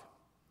God,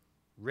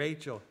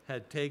 Rachel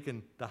had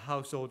taken the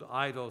household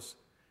idols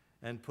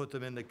and put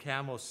them in the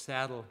camel's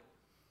saddle,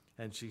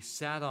 and she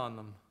sat on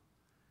them.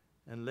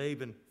 And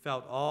Laban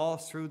felt all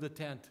through the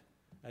tent.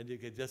 And you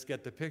could just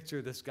get the picture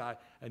of this guy,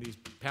 and he's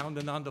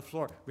pounding on the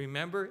floor.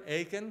 Remember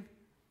Achan?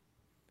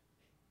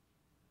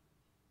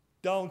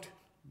 Don't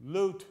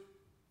loot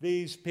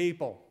these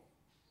people.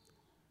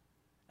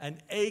 And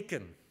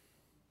Achan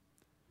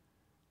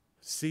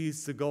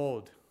sees the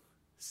gold,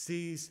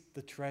 sees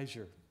the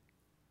treasure.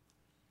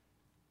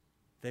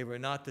 They were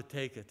not to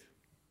take it.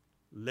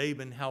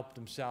 Laban helped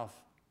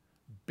himself,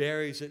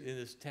 buries it in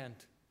his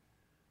tent.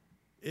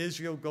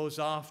 Israel goes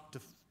off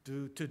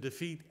to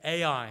defeat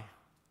Ai.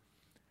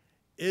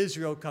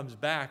 Israel comes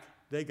back.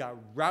 They got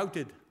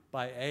routed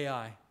by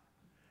Ai,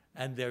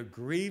 and they're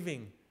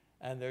grieving,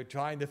 and they're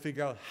trying to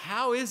figure out,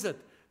 how is it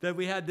that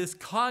we had this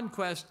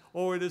conquest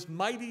over this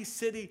mighty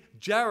city,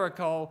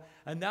 Jericho,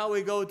 and now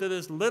we go to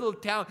this little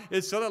town?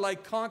 It's sort of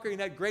like conquering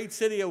that great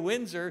city of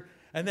Windsor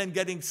and then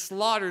getting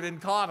slaughtered in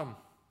Cottam.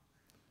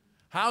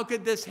 How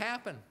could this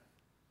happen?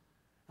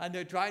 And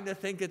they're trying to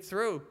think it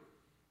through.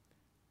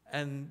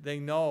 And they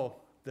know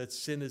that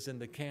sin is in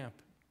the camp.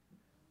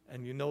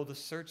 And you know the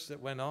search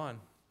that went on.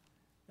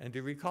 And do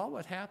you recall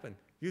what happened?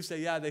 You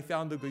say, yeah, they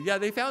found the goods. Yeah,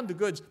 they found the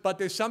goods, but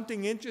there's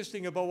something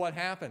interesting about what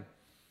happened.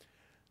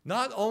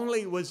 Not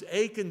only was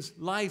Achan's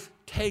life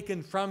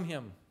taken from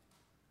him,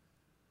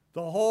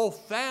 the whole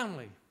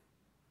family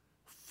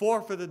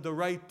forfeited the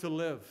right to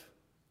live.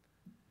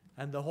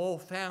 And the whole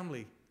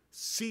family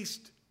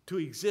ceased to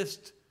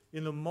exist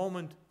in a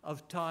moment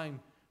of time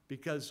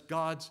because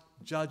God's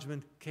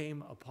judgment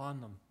came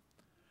upon them.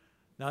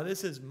 Now,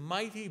 this is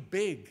mighty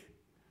big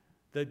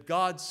that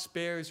God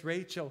spares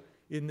Rachel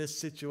in this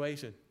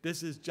situation.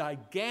 This is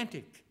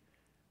gigantic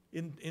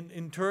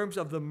in terms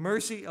of the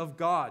mercy of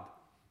God.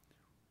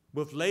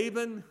 With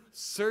Laban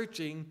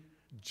searching,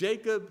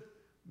 Jacob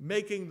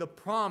making the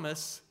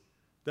promise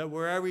that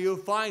wherever you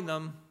find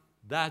them,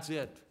 that's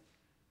it.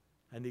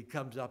 And he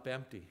comes up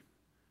empty.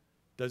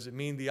 Does it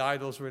mean the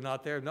idols were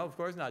not there? No, of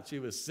course not. She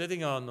was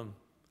sitting on them.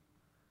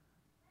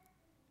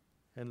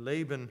 And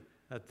Laban,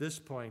 at this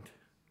point,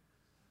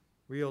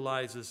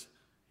 realizes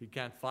he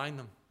can't find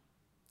them.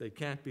 They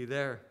can't be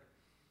there.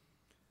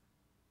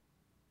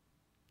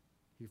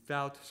 He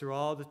felt through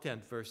all the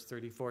tent, verse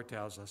 34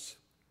 tells us,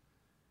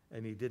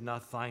 and he did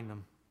not find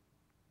them.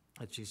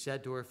 And she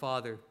said to her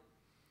father,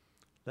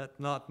 let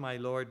not my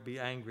Lord be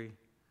angry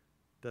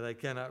that I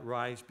cannot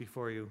rise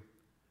before you,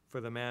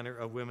 for the manner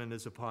of women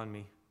is upon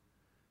me.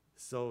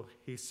 So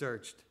he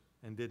searched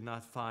and did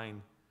not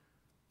find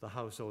the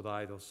household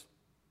idols.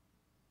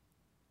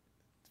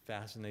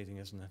 Fascinating,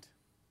 isn't it?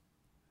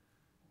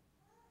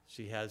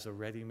 She has a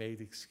ready-made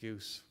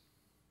excuse,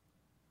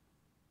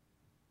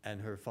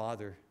 and her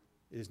father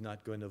is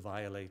not going to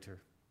violate her,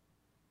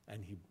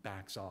 and he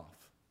backs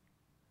off.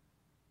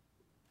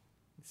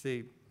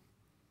 See,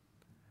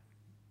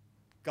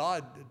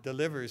 God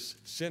delivers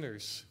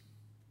sinners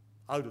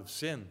out of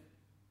sin.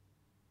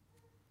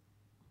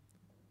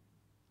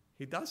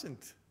 He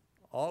doesn't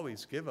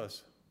always give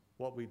us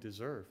what we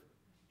deserve.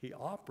 He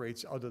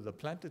operates out of the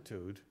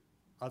plenitude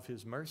of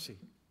his mercy.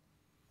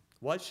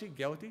 Was she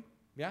guilty?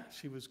 Yeah,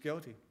 she was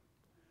guilty.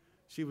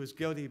 She was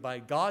guilty by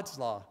God's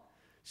law.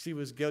 She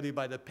was guilty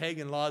by the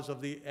pagan laws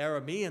of the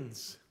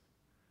Arameans.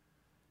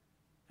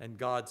 And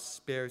God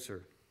spares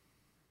her.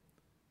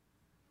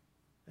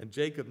 And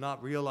Jacob,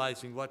 not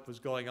realizing what was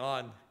going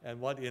on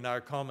and what in our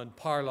common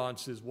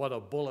parlance is what a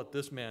bullet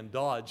this man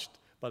dodged,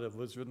 but it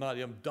was not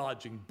him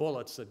dodging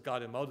bullets that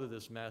got him out of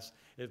this mess.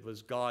 It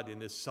was God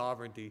in his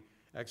sovereignty,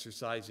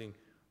 exercising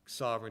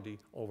sovereignty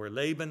over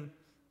Laban,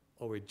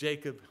 over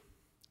Jacob,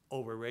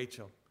 over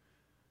Rachel.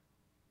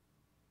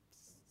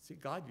 See,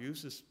 God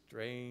uses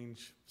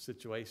strange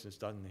situations,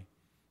 doesn't he?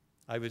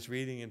 I was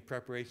reading in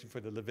preparation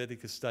for the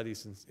Leviticus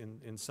studies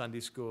in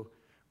Sunday school,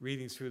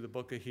 reading through the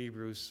book of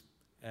Hebrews,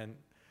 and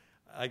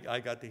I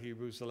got to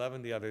Hebrews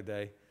 11 the other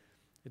day.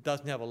 It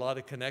doesn't have a lot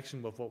of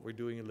connection with what we're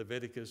doing in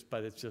Leviticus,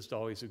 but it's just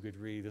always a good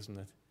read, isn't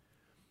it?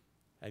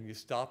 And you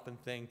stop and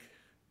think,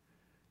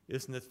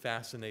 isn't it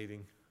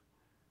fascinating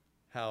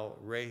how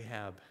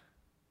Rahab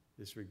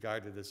is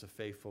regarded as a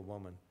faithful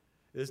woman?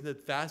 Isn't it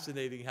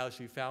fascinating how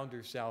she found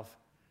herself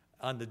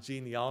on the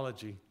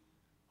genealogy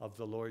of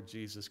the Lord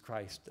Jesus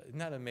Christ? Isn't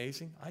that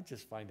amazing? I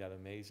just find that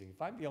amazing.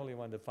 If I'm the only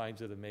one that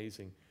finds it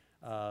amazing,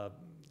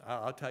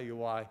 I'll tell you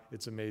why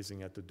it's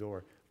amazing at the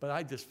door. But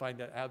I just find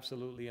that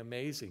absolutely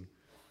amazing.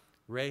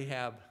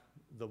 Rahab,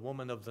 the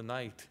woman of the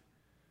night,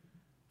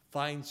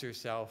 finds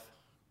herself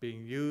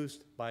being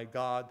used by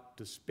God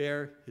to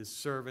spare his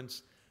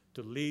servants,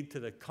 to lead to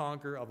the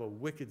conquer of a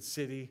wicked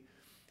city.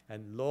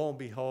 And lo and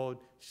behold,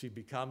 she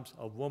becomes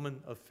a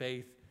woman of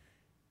faith.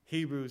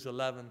 Hebrews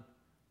 11,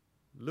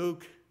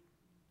 Luke,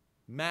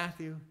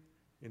 Matthew,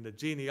 in the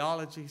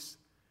genealogies.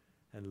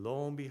 And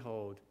lo and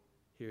behold,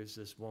 here's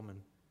this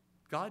woman.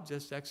 God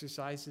just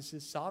exercises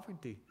his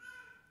sovereignty.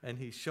 And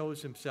he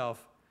shows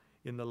himself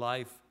in the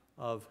life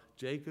of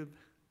Jacob,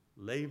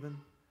 Laban,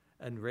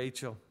 and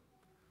Rachel.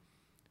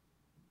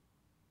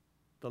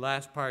 The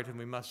last part, and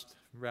we must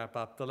wrap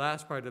up, the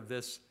last part of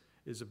this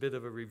is a bit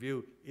of a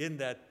review in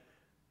that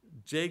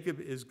Jacob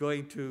is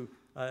going to,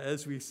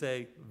 as we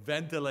say,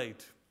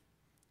 ventilate.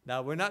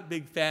 Now, we're not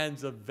big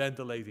fans of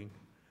ventilating.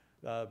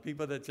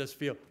 People that just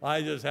feel,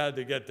 I just had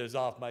to get this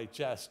off my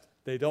chest.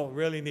 They don't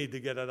really need to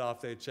get it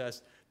off their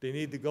chest. They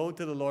need to go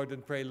to the Lord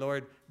and pray,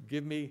 Lord,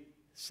 give me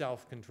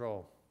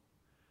self-control.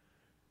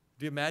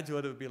 Do you imagine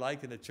what it would be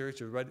like in a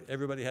church if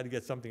everybody had to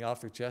get something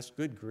off their chest?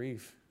 Good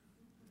grief.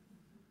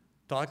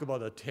 Talk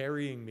about a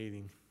tarrying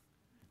meeting.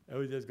 It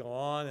would just go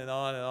on and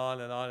on and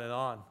on and on and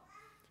on.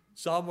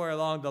 Somewhere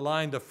along the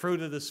line, the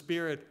fruit of the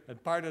Spirit,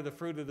 and part of the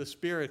fruit of the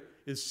Spirit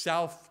is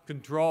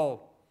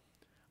self-control.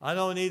 I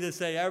don't need to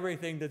say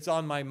everything that's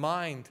on my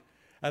mind.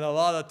 And a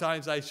lot of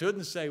times I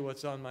shouldn't say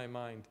what's on my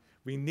mind.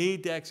 We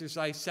need to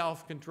exercise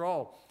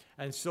self-control.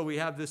 And so we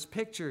have this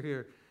picture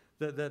here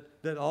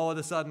that all of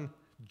a sudden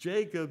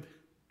Jacob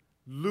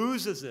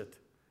loses it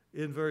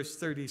in verse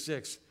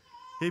 36.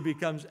 He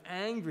becomes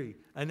angry,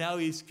 and now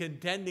he's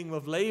contending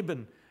with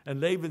Laban. And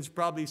Laban's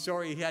probably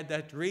sorry he had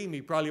that dream.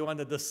 He probably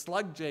wanted to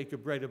slug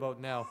Jacob right about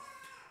now.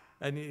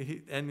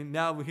 And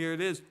now here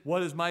it is.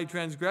 What is my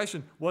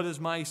transgression? What is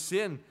my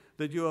sin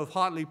that you have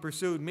hotly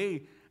pursued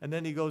me? And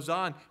then he goes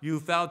on, you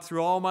found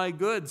through all my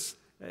goods,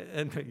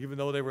 and even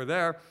though they were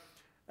there.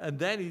 And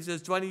then he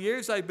says, 20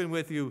 years I've been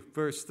with you,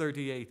 verse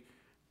 38.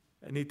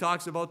 And he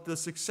talks about the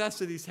success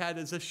that he's had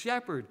as a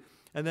shepherd.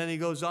 And then he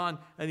goes on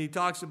and he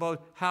talks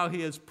about how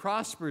he has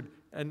prospered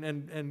and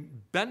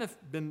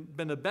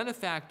been a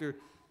benefactor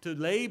to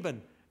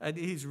Laban. And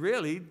he's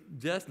really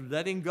just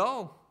letting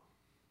go.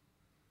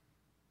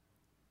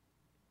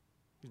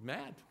 He's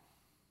mad.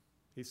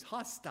 He's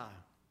hostile.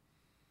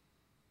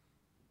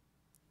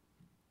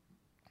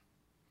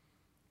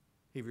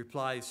 He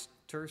replies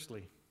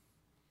tersely.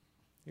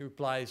 He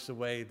replies the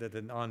way that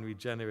an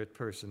unregenerate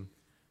person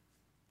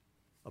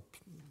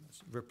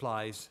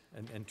replies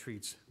and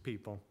treats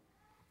people.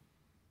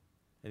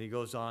 And he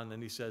goes on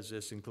and he says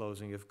this in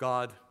closing. If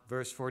God,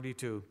 verse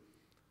 42,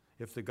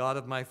 if the God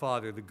of my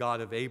father, the God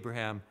of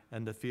Abraham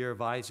and the fear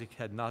of Isaac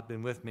had not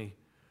been with me,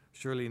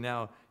 surely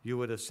now you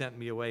would have sent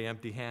me away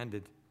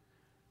empty-handed.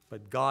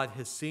 But God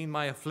has seen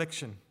my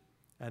affliction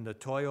and the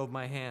toil of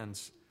my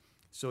hands,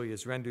 so he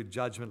has rendered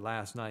judgment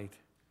last night.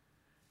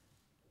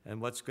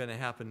 And what's going to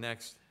happen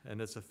next? And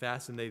it's a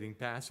fascinating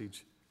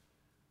passage.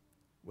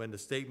 When the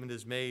statement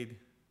is made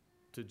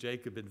to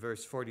Jacob in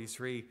verse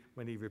 43,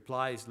 when he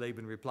replies,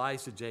 Laban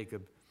replies to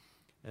Jacob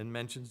and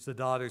mentions the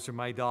daughters are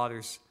my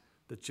daughters,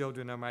 the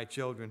children are my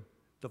children,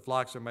 the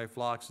flocks are my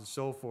flocks, and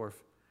so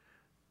forth.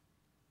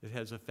 It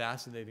has a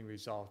fascinating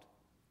result.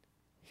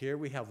 Here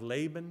we have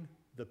Laban,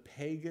 the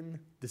pagan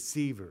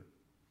deceiver,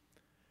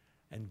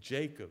 and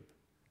Jacob,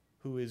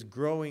 who is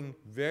growing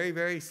very,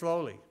 very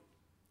slowly,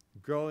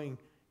 growing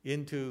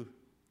into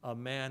a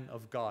man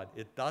of God.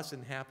 It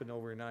doesn't happen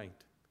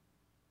overnight.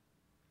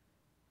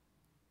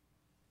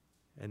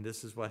 And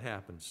this is what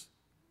happens.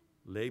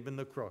 Laban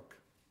the crook,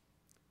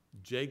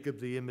 Jacob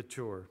the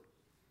immature,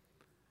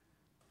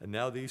 and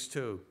now these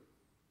two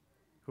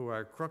who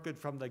are crooked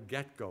from the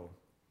get-go.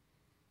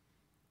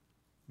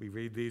 We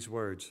read these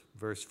words,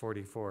 verse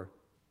 44,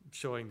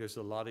 showing there's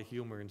a lot of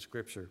humor in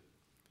Scripture.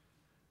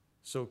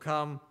 So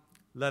come,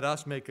 let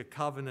us make a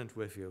covenant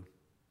with you,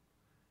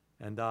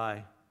 and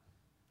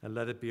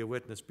let it be a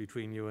witness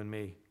between you and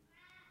me.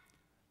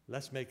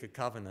 Let's make a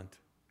covenant.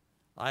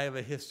 I have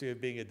a history of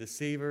being a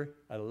deceiver,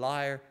 a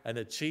liar, and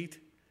a cheat.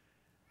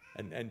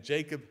 And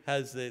Jacob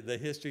has the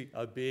history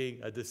of being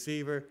a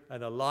deceiver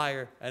and a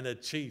liar and a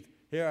cheat.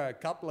 Here are a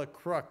couple of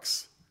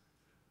crooks,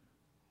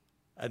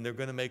 and they're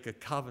going to make a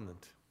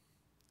covenant.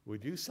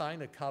 Would you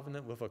sign a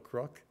covenant with a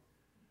crook?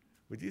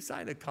 Would you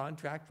sign a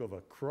contract with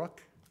a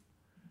crook?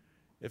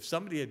 If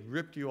somebody had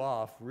ripped you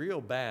off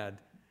real bad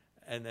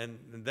and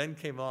then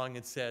came along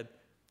and said,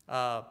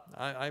 I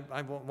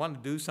want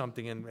to do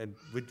something, and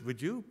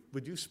would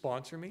you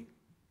sponsor me?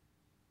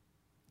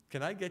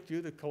 Can I get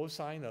you to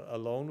co-sign a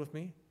loan with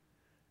me?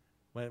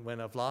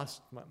 When I've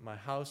lost my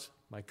house,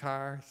 my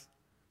cars,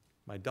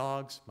 my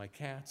dogs, my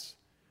cats,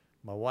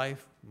 my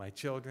wife, my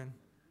children,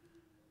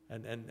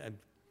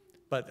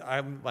 but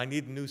I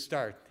need a new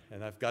start,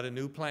 and I've got a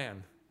new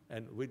plan.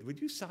 And would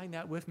you sign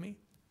that with me?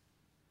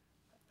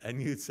 And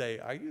you'd say,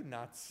 are you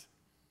nuts?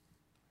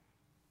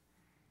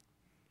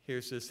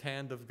 Here's this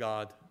hand of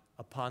God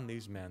upon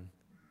these men,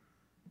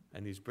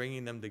 and he's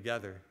bringing them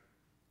together,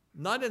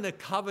 not in a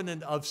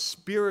covenant of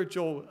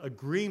spiritual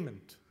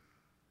agreement,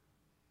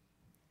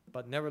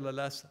 but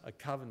nevertheless a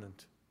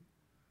covenant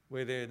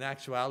where they in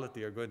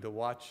actuality are going to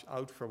watch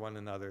out for one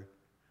another.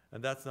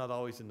 And that's not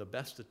always in the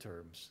best of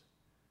terms,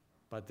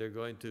 but they're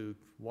going to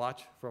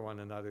watch for one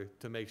another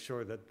to make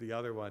sure that the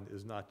other one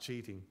is not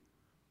cheating.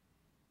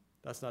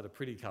 That's not a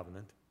pretty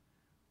covenant.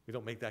 We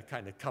don't make that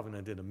kind of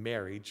covenant in a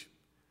marriage.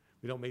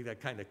 We don't make that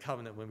kind of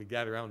covenant when we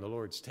gather around the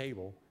Lord's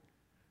table.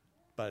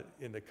 But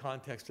in the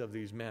context of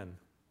these men,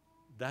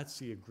 that's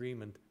the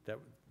agreement that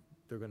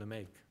they're going to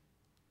make.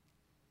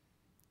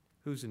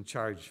 Who's in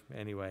charge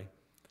anyway?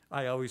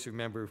 I always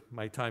remember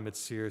my time at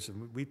Sears,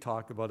 and we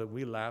talk about it,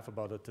 we laugh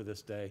about it to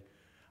this day.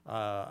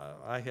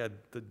 I had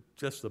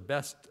just the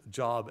best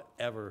job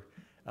ever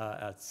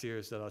at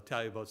Sears that I'll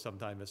tell you about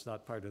sometime. It's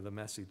not part of the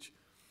message.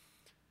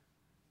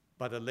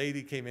 But a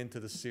lady came into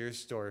the Sears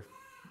store,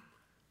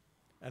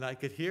 and I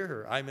could hear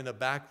her. I'm in a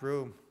back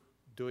room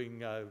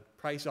doing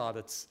price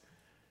audits.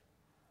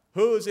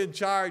 Who's in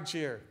charge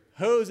here?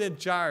 Who's in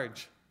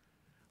charge?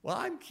 Well,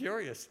 I'm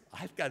curious.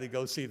 I've got to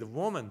go see the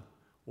woman.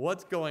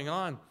 What's going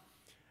on?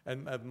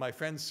 And my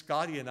friend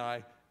Scotty and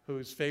I,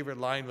 whose favorite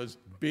line was,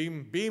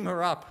 beam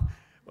her up.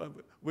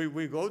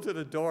 We go to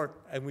the door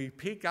and we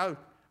peek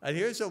out, and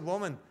here's a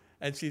woman,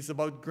 and she's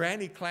about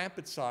Granny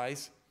Clampett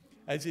size,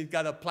 and she's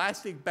got a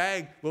plastic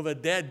bag with a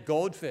dead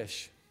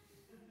goldfish.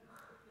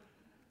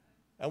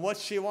 And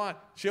what's she want?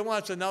 She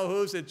wants to know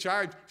who's in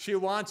charge. She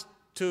wants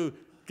to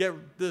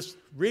get this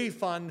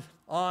refund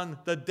on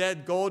the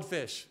dead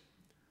goldfish.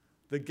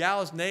 The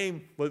gal's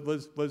name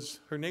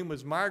her name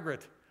was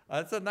Margaret.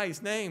 That's a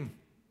nice name.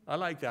 I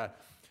like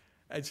that.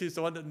 And she's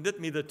the one that knit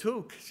me the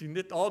toque. She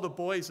knit all the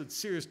boys at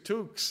Sears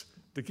toques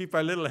to keep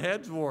our little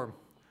heads warm.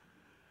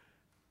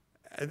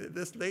 And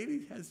this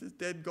lady has this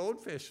dead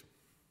goldfish.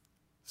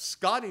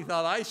 Scotty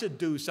thought I should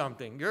do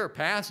something. You're a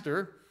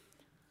pastor.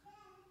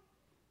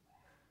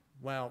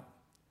 Well,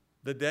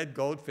 the dead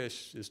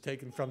goldfish is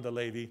taken from the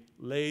lady,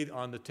 laid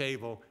on the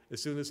table.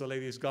 As soon as the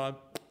lady's gone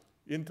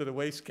into the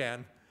waste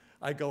can,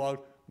 I go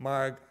out,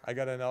 Marg, I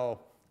got to know,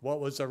 what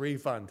was the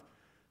refund?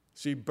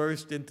 She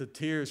burst into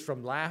tears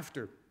from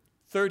laughter.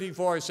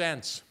 34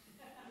 cents.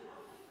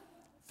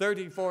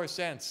 34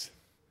 cents.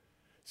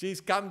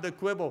 She's come to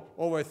quibble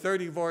over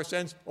 34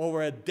 cents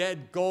over a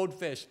dead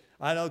goldfish.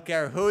 I don't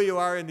care who you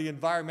are in the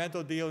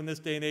environmental deal in this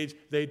day and age,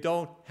 they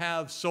don't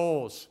have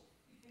souls.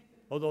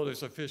 Although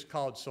there's a fish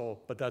called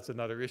soul, but that's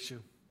another issue.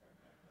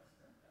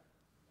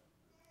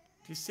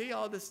 Do you see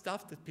all this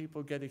stuff that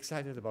people get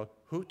excited about?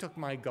 Who took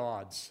my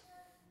gods?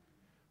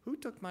 Who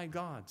took my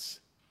gods?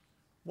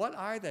 What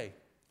are they?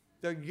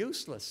 They're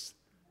useless.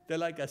 They're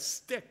like a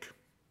stick,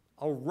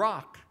 a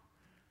rock.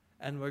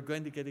 And we're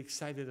going to get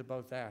excited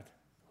about that.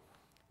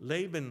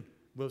 Laban,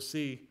 we'll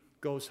see,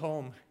 goes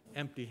home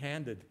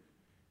empty-handed.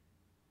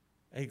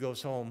 He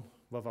goes home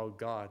without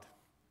God.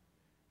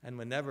 And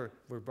whenever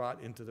we're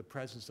brought into the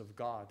presence of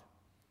God,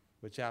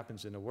 which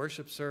happens in a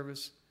worship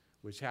service,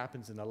 which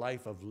happens in the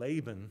life of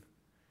Laban,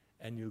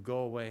 and you go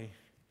away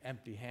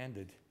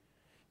empty-handed,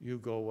 you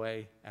go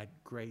away at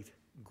great,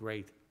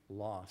 great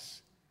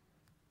loss.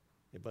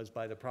 It was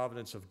by the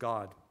providence of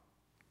God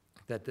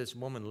that this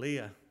woman,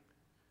 Leah,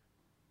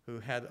 who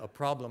had a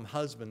problem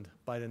husband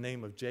by the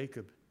name of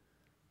Jacob,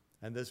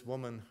 and this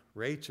woman,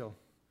 Rachel,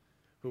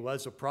 who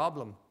was a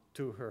problem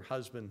to her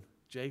husband,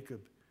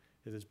 Jacob,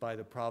 it is by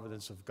the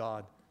providence of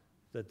God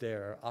that they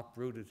are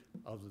uprooted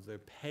out of their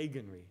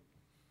paganry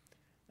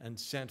and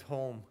sent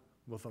home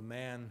with a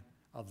man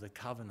of the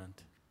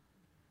covenant.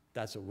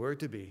 That's what we're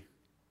to be,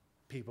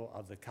 people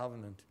of the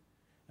covenant.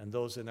 And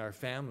those in our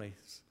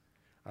families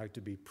are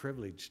to be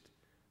privileged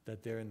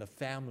that they're in the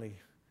family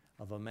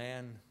of a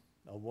man,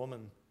 a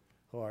woman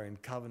who are in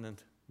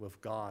covenant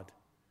with God.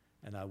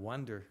 And I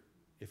wonder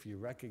if you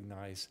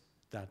recognize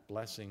that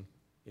blessing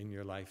in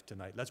your life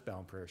tonight. Let's bow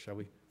in prayer, shall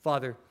we?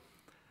 Father,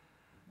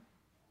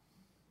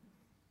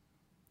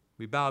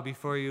 we bow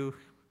before you.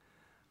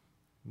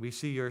 We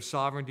see your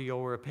sovereignty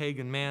over a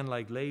pagan man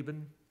like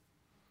Laban.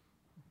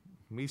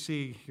 We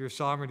see your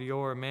sovereignty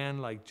over a man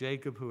like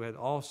Jacob who had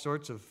all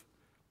sorts of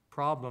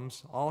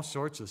problems, all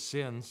sorts of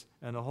sins,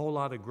 and a whole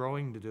lot of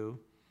growing to do.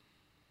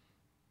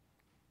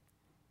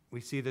 We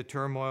see the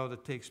turmoil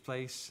that takes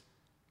place,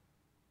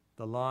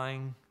 the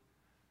lying.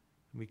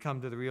 We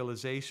come to the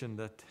realization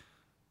that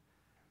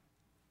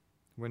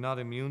we're not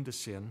immune to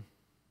sin,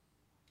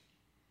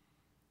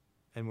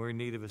 and we're in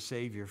need of a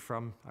Savior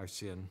from our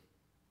sin.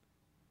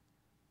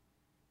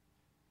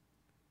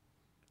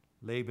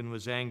 Laban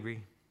was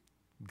angry.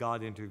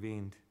 God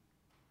intervened.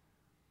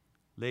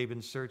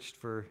 Laban searched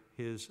for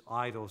his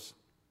idols.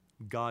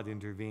 God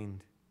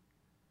intervened.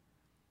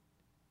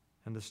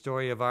 And the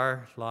story of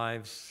our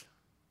lives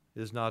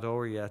is not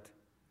over yet,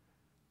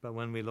 but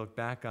when we look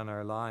back on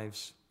our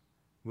lives,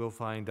 we'll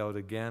find out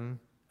again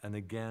and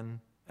again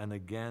and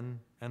again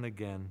and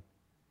again,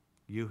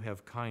 you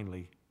have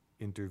kindly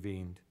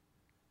intervened.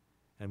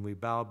 And we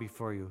bow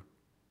before you,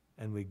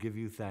 and we give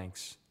you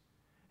thanks.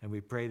 And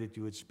we pray that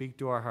you would speak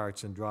to our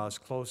hearts and draw us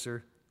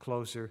closer,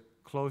 closer,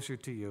 closer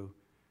to you,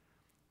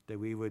 that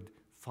we would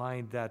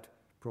find that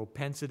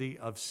propensity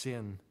of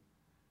sin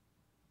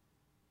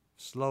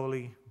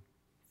slowly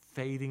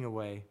fading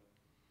away,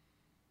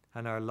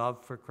 and our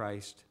love for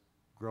Christ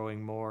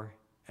growing more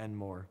and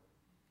more.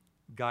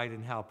 Guide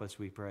and help us,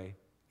 we pray.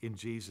 In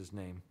Jesus'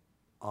 name,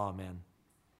 amen.